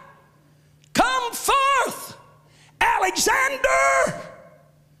 Brenda, come forth. Alexander,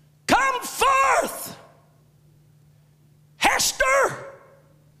 come forth. Hester,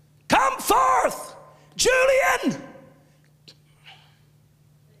 come forth. Julian.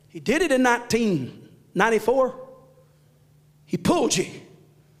 He did it in 1994. He pulled you.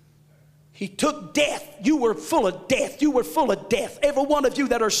 He took death. You were full of death. You were full of death. Every one of you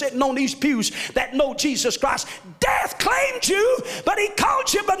that are sitting on these pews that know Jesus Christ, death claimed you, but he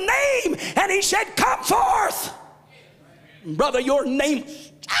called you by name and he said, come forth. Brother, your name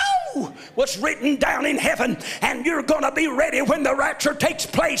was written down in heaven, and you're going to be ready when the rapture takes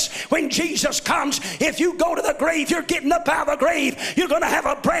place. When Jesus comes, if you go to the grave, you're getting up out of the grave. You're going to have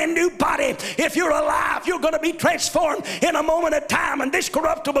a brand new body. If you're alive, you're going to be transformed in a moment of time, and this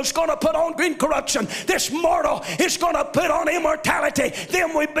corruptible is going to put on incorruption. This mortal is going to put on immortality.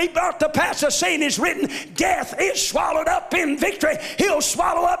 Then we be brought to pass, a saying is written, death is swallowed up in victory. He'll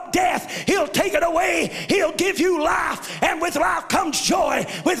swallow up death. He'll take it away. He'll give you life, and with life comes joy.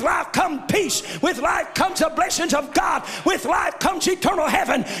 With life comes peace. With life comes the blessings of God. With life comes eternal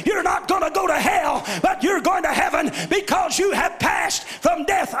heaven. You're not going to go to hell, but you're going to heaven because you have passed from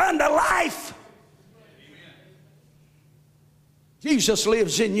death unto life. Jesus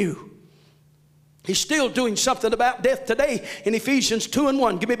lives in you. He's still doing something about death today in Ephesians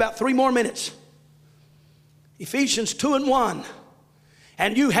 2:1. Give me about 3 more minutes. Ephesians 2:1.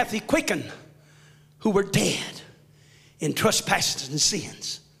 And you hath he quickened who were dead in trespasses and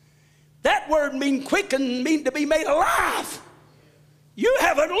sins. That word mean quicken, mean to be made alive. You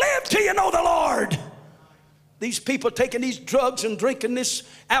haven't lived till you know the Lord. These people taking these drugs and drinking this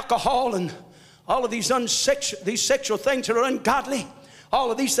alcohol and all of these sexual things that are ungodly, all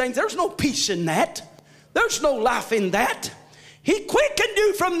of these things, there's no peace in that. There's no life in that. He quickened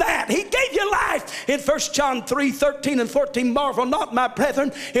you from that. He gave you life. In 1 John 3:13 and 14, marvel not, my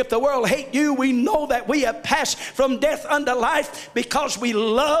brethren, if the world hate you. We know that we have passed from death unto life because we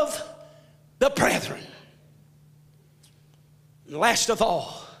love the brethren. And last of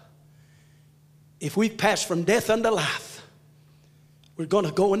all, if we pass from death unto life, we're going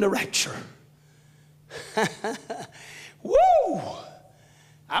to go in the rapture. Woo!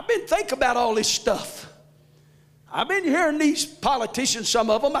 I've been thinking about all this stuff. I've been hearing these politicians,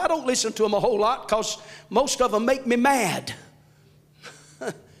 some of them. I don't listen to them a whole lot because most of them make me mad.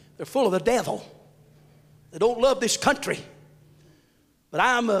 They're full of the devil. They don't love this country. But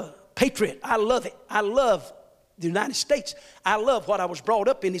I'm a patriot. I love it. I love the United States. I love what I was brought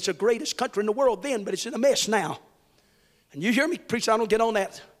up in. It's the greatest country in the world then, but it's in a mess now. And you hear me preach, I don't get on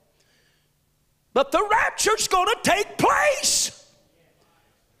that. But the rapture's going to take place.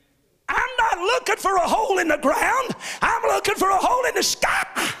 I'm not looking for a hole in the ground. I'm looking for a hole in the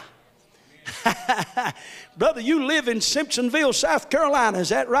sky. Brother, you live in Simpsonville, South Carolina. Is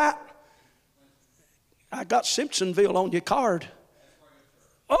that right? I got Simpsonville on your card.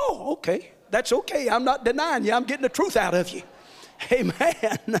 Oh, okay. That's okay. I'm not denying you. I'm getting the truth out of you.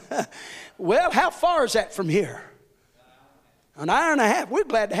 Amen. Well, how far is that from here? An hour and a half. We're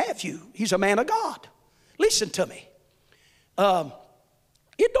glad to have you. He's a man of God. Listen to me.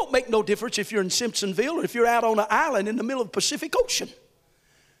 It don't make no difference if you're in Simpsonville or if you're out on an island in the middle of the Pacific Ocean.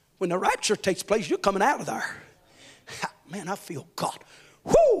 When the rapture takes place, you're coming out of there. Man, I feel God.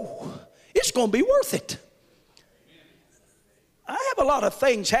 Whoo! It's going to be worth it. I have a lot of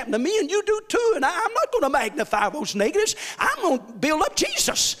things happen to me, and you do too, and I'm not going to magnify those negatives. I'm going to build up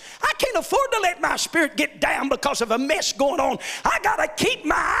Jesus. I can't afford to let my spirit get down because of a mess going on. I got to keep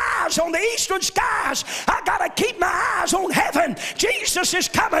my eyes on the eastern skies. I got to keep my eyes on heaven. Jesus is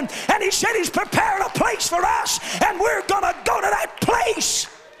coming, and he said he's preparing a place for us, and we're going to go to that place.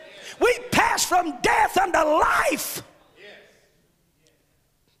 We pass from death unto life.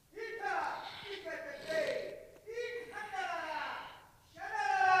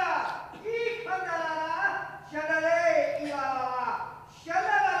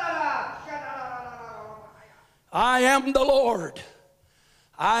 I am the Lord.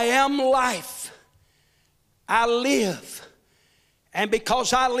 I am life. I live. And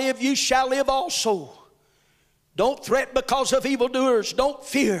because I live, you shall live also. Don't fret because of evildoers. Don't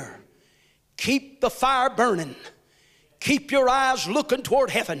fear. Keep the fire burning. Keep your eyes looking toward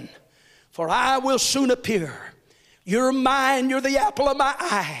heaven, for I will soon appear. You're mine. You're the apple of my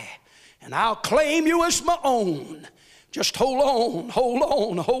eye, and I'll claim you as my own. Just hold on, hold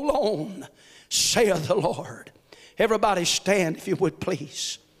on, hold on, saith the Lord. Everybody stand, if you would,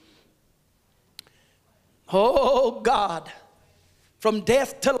 please. Oh, God, from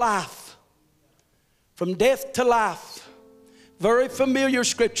death to life. From death to life. Very familiar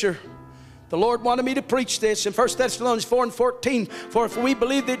scripture. The Lord wanted me to preach this in 1 Thessalonians 4:14. For if we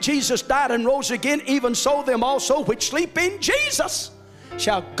believe that Jesus died and rose again, even so them also which sleep in Jesus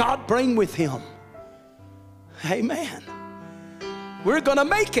shall God bring with him. Amen. We're going to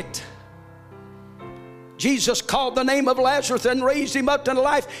make it. Jesus called the name of Lazarus and raised him up to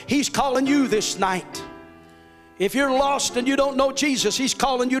life. He's calling you this night. If you're lost and you don't know Jesus, He's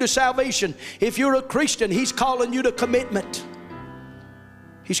calling you to salvation. If you're a Christian, He's calling you to commitment.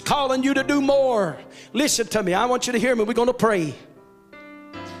 He's calling you to do more. Listen to me. I want you to hear me. We're going to pray.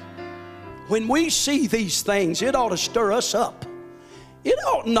 When we see these things, it ought to stir us up. It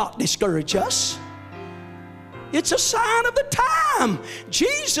ought not discourage us. It's a sign of the time.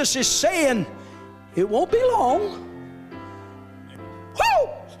 Jesus is saying, it won't be long. Woo!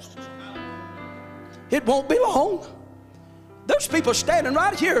 It won't be long. There's people standing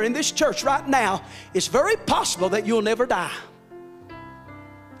right here in this church right now. It's very possible that you'll never die.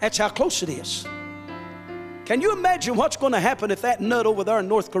 That's how close it is. Can you imagine what's going to happen if that nut over there in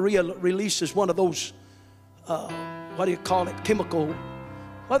North Korea releases one of those, what do you call it, chemical,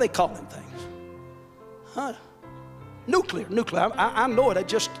 what do they call them things? Huh? Nuclear. I know it. I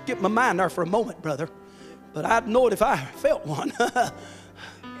just get my mind there for a moment, brother. But I'd know it if I felt one.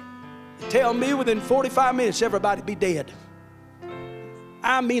 Tell me within 45 minutes everybody'd be dead.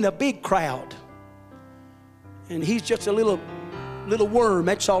 I mean a big crowd. And he's just a little worm.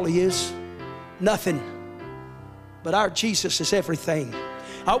 That's all he is. Nothing. But our Jesus is everything.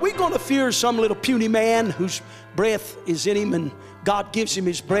 Are we going to fear some little puny man whose breath is in him and God gives him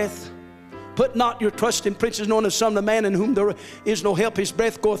his breath? Put not your trust in princes, nor in the son of man in whom there is no help. His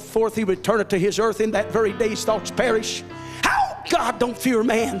breath goeth forth, he returneth to his earth. In that very day his thoughts perish. How? God, don't fear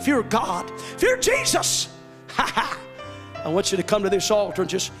man, fear God. Fear Jesus. I want you to come to this altar and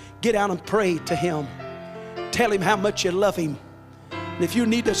just get out and pray to Him. Tell Him how much you love Him. And if you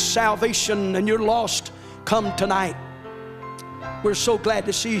need a salvation and you're lost, come tonight. We're so glad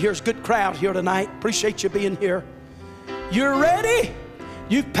to see you here. There's a good crowd here tonight. Appreciate you being here. You're ready?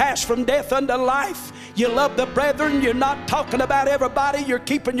 You've passed from death unto life. You love the brethren. You're not talking about everybody. You're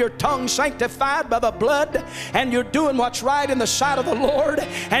keeping your tongue sanctified by the blood. And you're doing what's right in the sight of the Lord.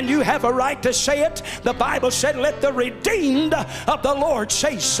 And you have a right to say it. The Bible said, let the redeemed of the Lord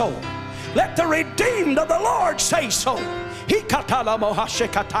say so. Let the redeemed of the Lord say so.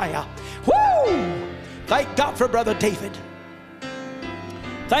 Woo! Thank God for Brother David.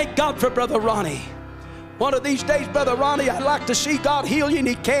 Thank God for Brother Ronnie. One of these days, Brother Ronnie, I'd like to see God heal you, and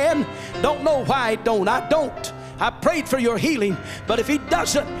He can. Don't know why I don't. I prayed for your healing, but if He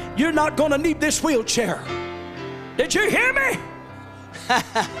doesn't, you're not going to need this wheelchair. Did you hear me?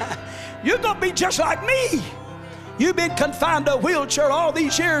 You're going to be just like me. You've been confined to a wheelchair all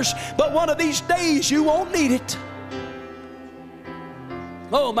these years, but one of these days you won't need it.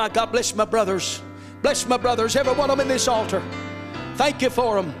 Oh my God, bless my brothers. Bless my brothers, every one of them in this altar. Thank you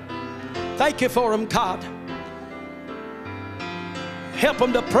for them. Thank you for them, God. Help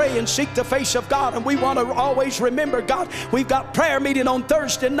them to pray and seek the face of God. And we want to always remember, God, we've got prayer meeting on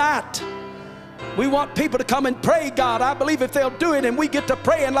Thursday night. We want people to come and pray, God. I believe if they'll do it and we get to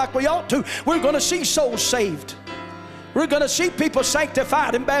praying like we ought to, we're going to see souls saved. We're going to see people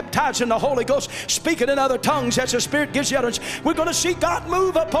sanctified and baptized in the Holy Ghost, speaking in other tongues as the Spirit gives you utterance. We're going to see God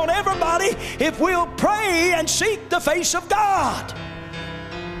move upon everybody if we'll pray and seek the face of God.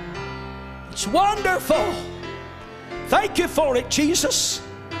 It's wonderful. Thank you for it, Jesus.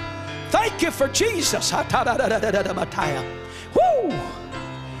 Thank you for Jesus. Woo!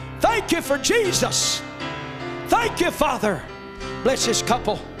 Thank you for Jesus. Thank you, Father. Bless this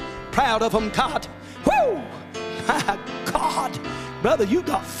couple. Proud of them, God. Woo! God, brother, you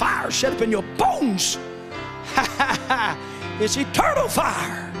got fire set up in your bones. It's eternal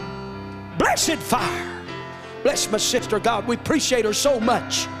fire. Blessed fire. Bless my sister, God. We appreciate her so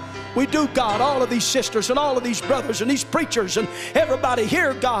much. We do, God, all of these sisters and all of these brothers and these preachers and everybody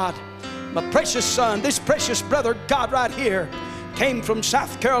here, God. My precious son, this precious brother, God, right here, came from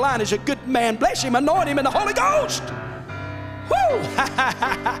South Carolina. He's a good man. Bless him, anoint him in the Holy Ghost. Woo!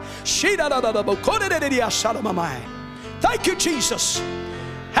 Thank you, Jesus.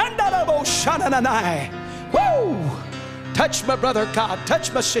 Woo! Touch my brother, God.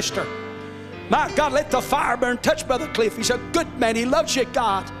 Touch my sister. My God, let the fire burn. Touch Brother Cliff. He's a good man. He loves you,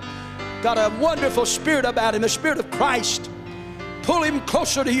 God. Got a wonderful spirit about him, the Spirit of Christ. Pull him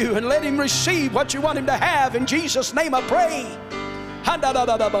closer to you and let him receive what you want him to have. In Jesus' name I pray.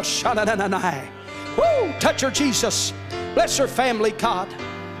 Woo! Touch her, Jesus. Bless her family, God.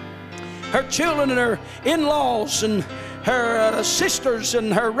 Her children and her in-laws and her sisters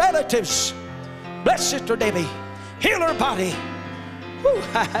and her relatives. Bless Sister Debbie. Heal her body. Woo!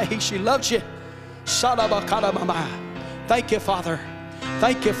 She loves you. Thank you, Father.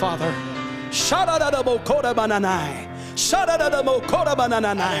 Thank you, Father.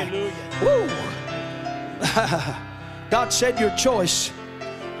 Woo! God said, your choice.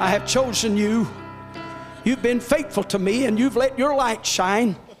 I have chosen you. You've been faithful to me and you've let your light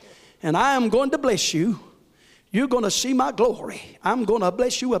shine. And I am going to bless you. You're going to see my glory. I'm going to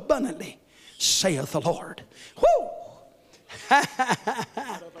bless you abundantly, saith the Lord. Woo!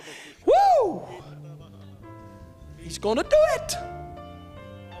 Woo! He's going to do it.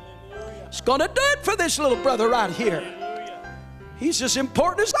 He's going to do it for this little brother right here. He's as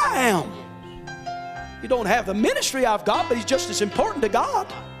important as I am. You don't have the ministry I've got, but he's just as important to God.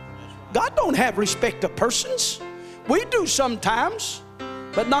 God don't have respect of persons. We do sometimes,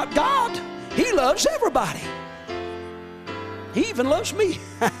 but not God. He loves everybody. He even loves me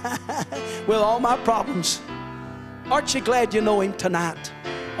with all my problems. Aren't you glad you know him tonight?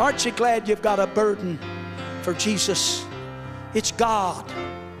 Aren't you glad you've got a burden for Jesus? It's God.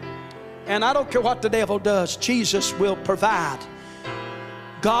 And I don't care what the devil does, Jesus will provide.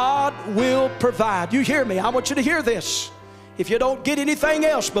 God will provide. You hear me? I want you to hear this. If you don't get anything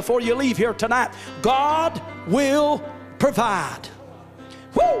else before you leave here tonight, God will provide.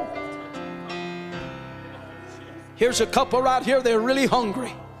 Woo! Here's a couple right here, they're really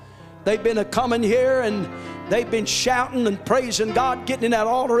hungry. They've been coming here and they've been shouting and praising God, getting in that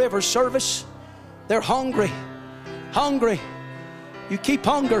altar every service. They're hungry. Hungry. You keep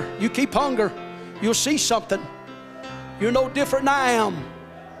hunger. You keep hunger. You'll see something. You're no different than I am.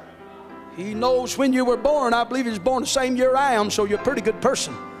 He knows when you were born. I believe he was born the same year I am, so you're a pretty good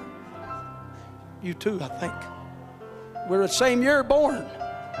person. You too, I think. We're the same year born.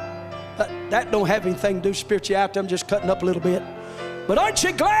 That don't have anything to do with spirituality. I'm just cutting up a little bit. But aren't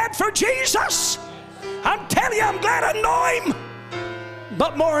you glad for Jesus? I'm telling you, I'm glad I know him.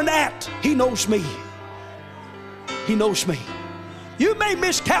 But more than that, he knows me. He knows me. You may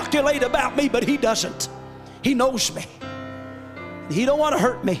miscalculate about me, but he doesn't. He knows me. He don't want to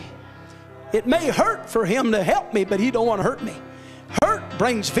hurt me. It may hurt for him to help me, but he don't want to hurt me. Hurt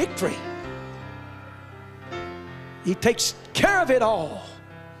brings victory. He takes care of it all.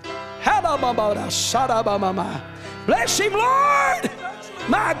 Bless him, Lord.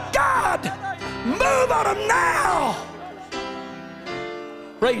 My God, move on him now.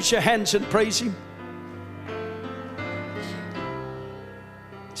 Raise your hands and praise him.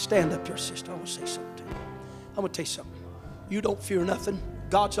 Stand up here, sister. I want to say something to you. I'm going to tell you something. You don't fear nothing.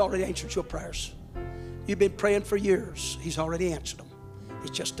 God's already answered your prayers. You've been praying for years. He's already answered them.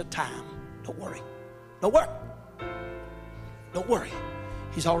 It's just a time. Don't worry. Don't worry. Don't worry.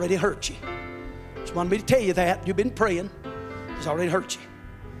 He's already hurt you. Just wanted me to tell you that. You've been praying. He's already hurt you.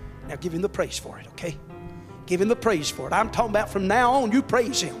 Now give him the praise for it, okay? Give him the praise for it. I'm talking about from now on, you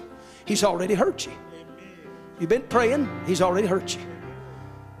praise him. He's already hurt you. You've been praying. He's already hurt you.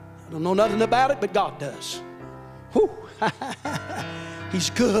 I don't know nothing about it, but God does. Whew. He's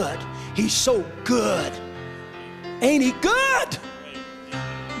good. He's so good. Ain't he good?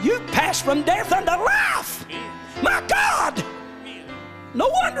 You passed from death unto life. My God. No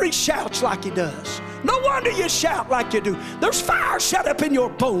wonder he shouts like he does. No wonder you shout like you do. There's fire shut up in your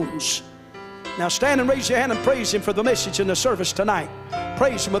bones. Now stand and raise your hand and praise him for the message in the service tonight.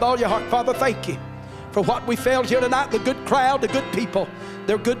 Praise him with all your heart. Father, thank you for what we felt here tonight. The good crowd, the good people.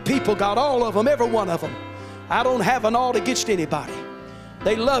 They're good people, God, all of them, every one of them. I don't have an ought against anybody.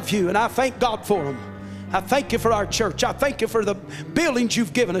 They love you, and I thank God for them. I thank you for our church. I thank you for the buildings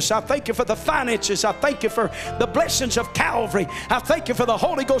you've given us. I thank you for the finances. I thank you for the blessings of Calvary. I thank you for the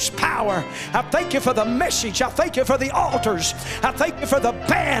Holy Ghost power. I thank you for the message. I thank you for the altars. I thank you for the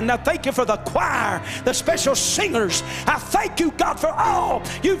band. I thank you for the choir, the special singers. I thank you, God, for all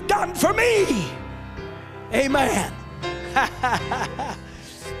you've done for me. Amen.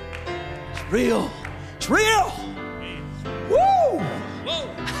 It's real. It's real. Woo!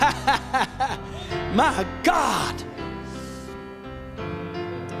 My God.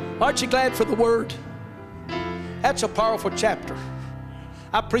 Aren't you glad for the Word? That's a powerful chapter.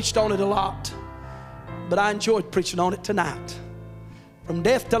 I preached on it a lot, but I enjoyed preaching on it tonight. From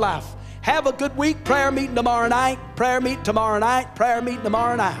death to life. Have a good week. Prayer meeting tomorrow night. Prayer meeting tomorrow night. Prayer meeting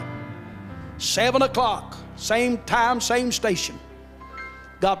tomorrow night. 7 o'clock. Same time, same station.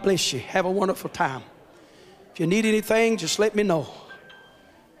 God bless you. Have a wonderful time. If you need anything, just let me know.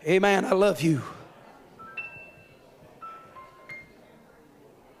 Amen. I love you.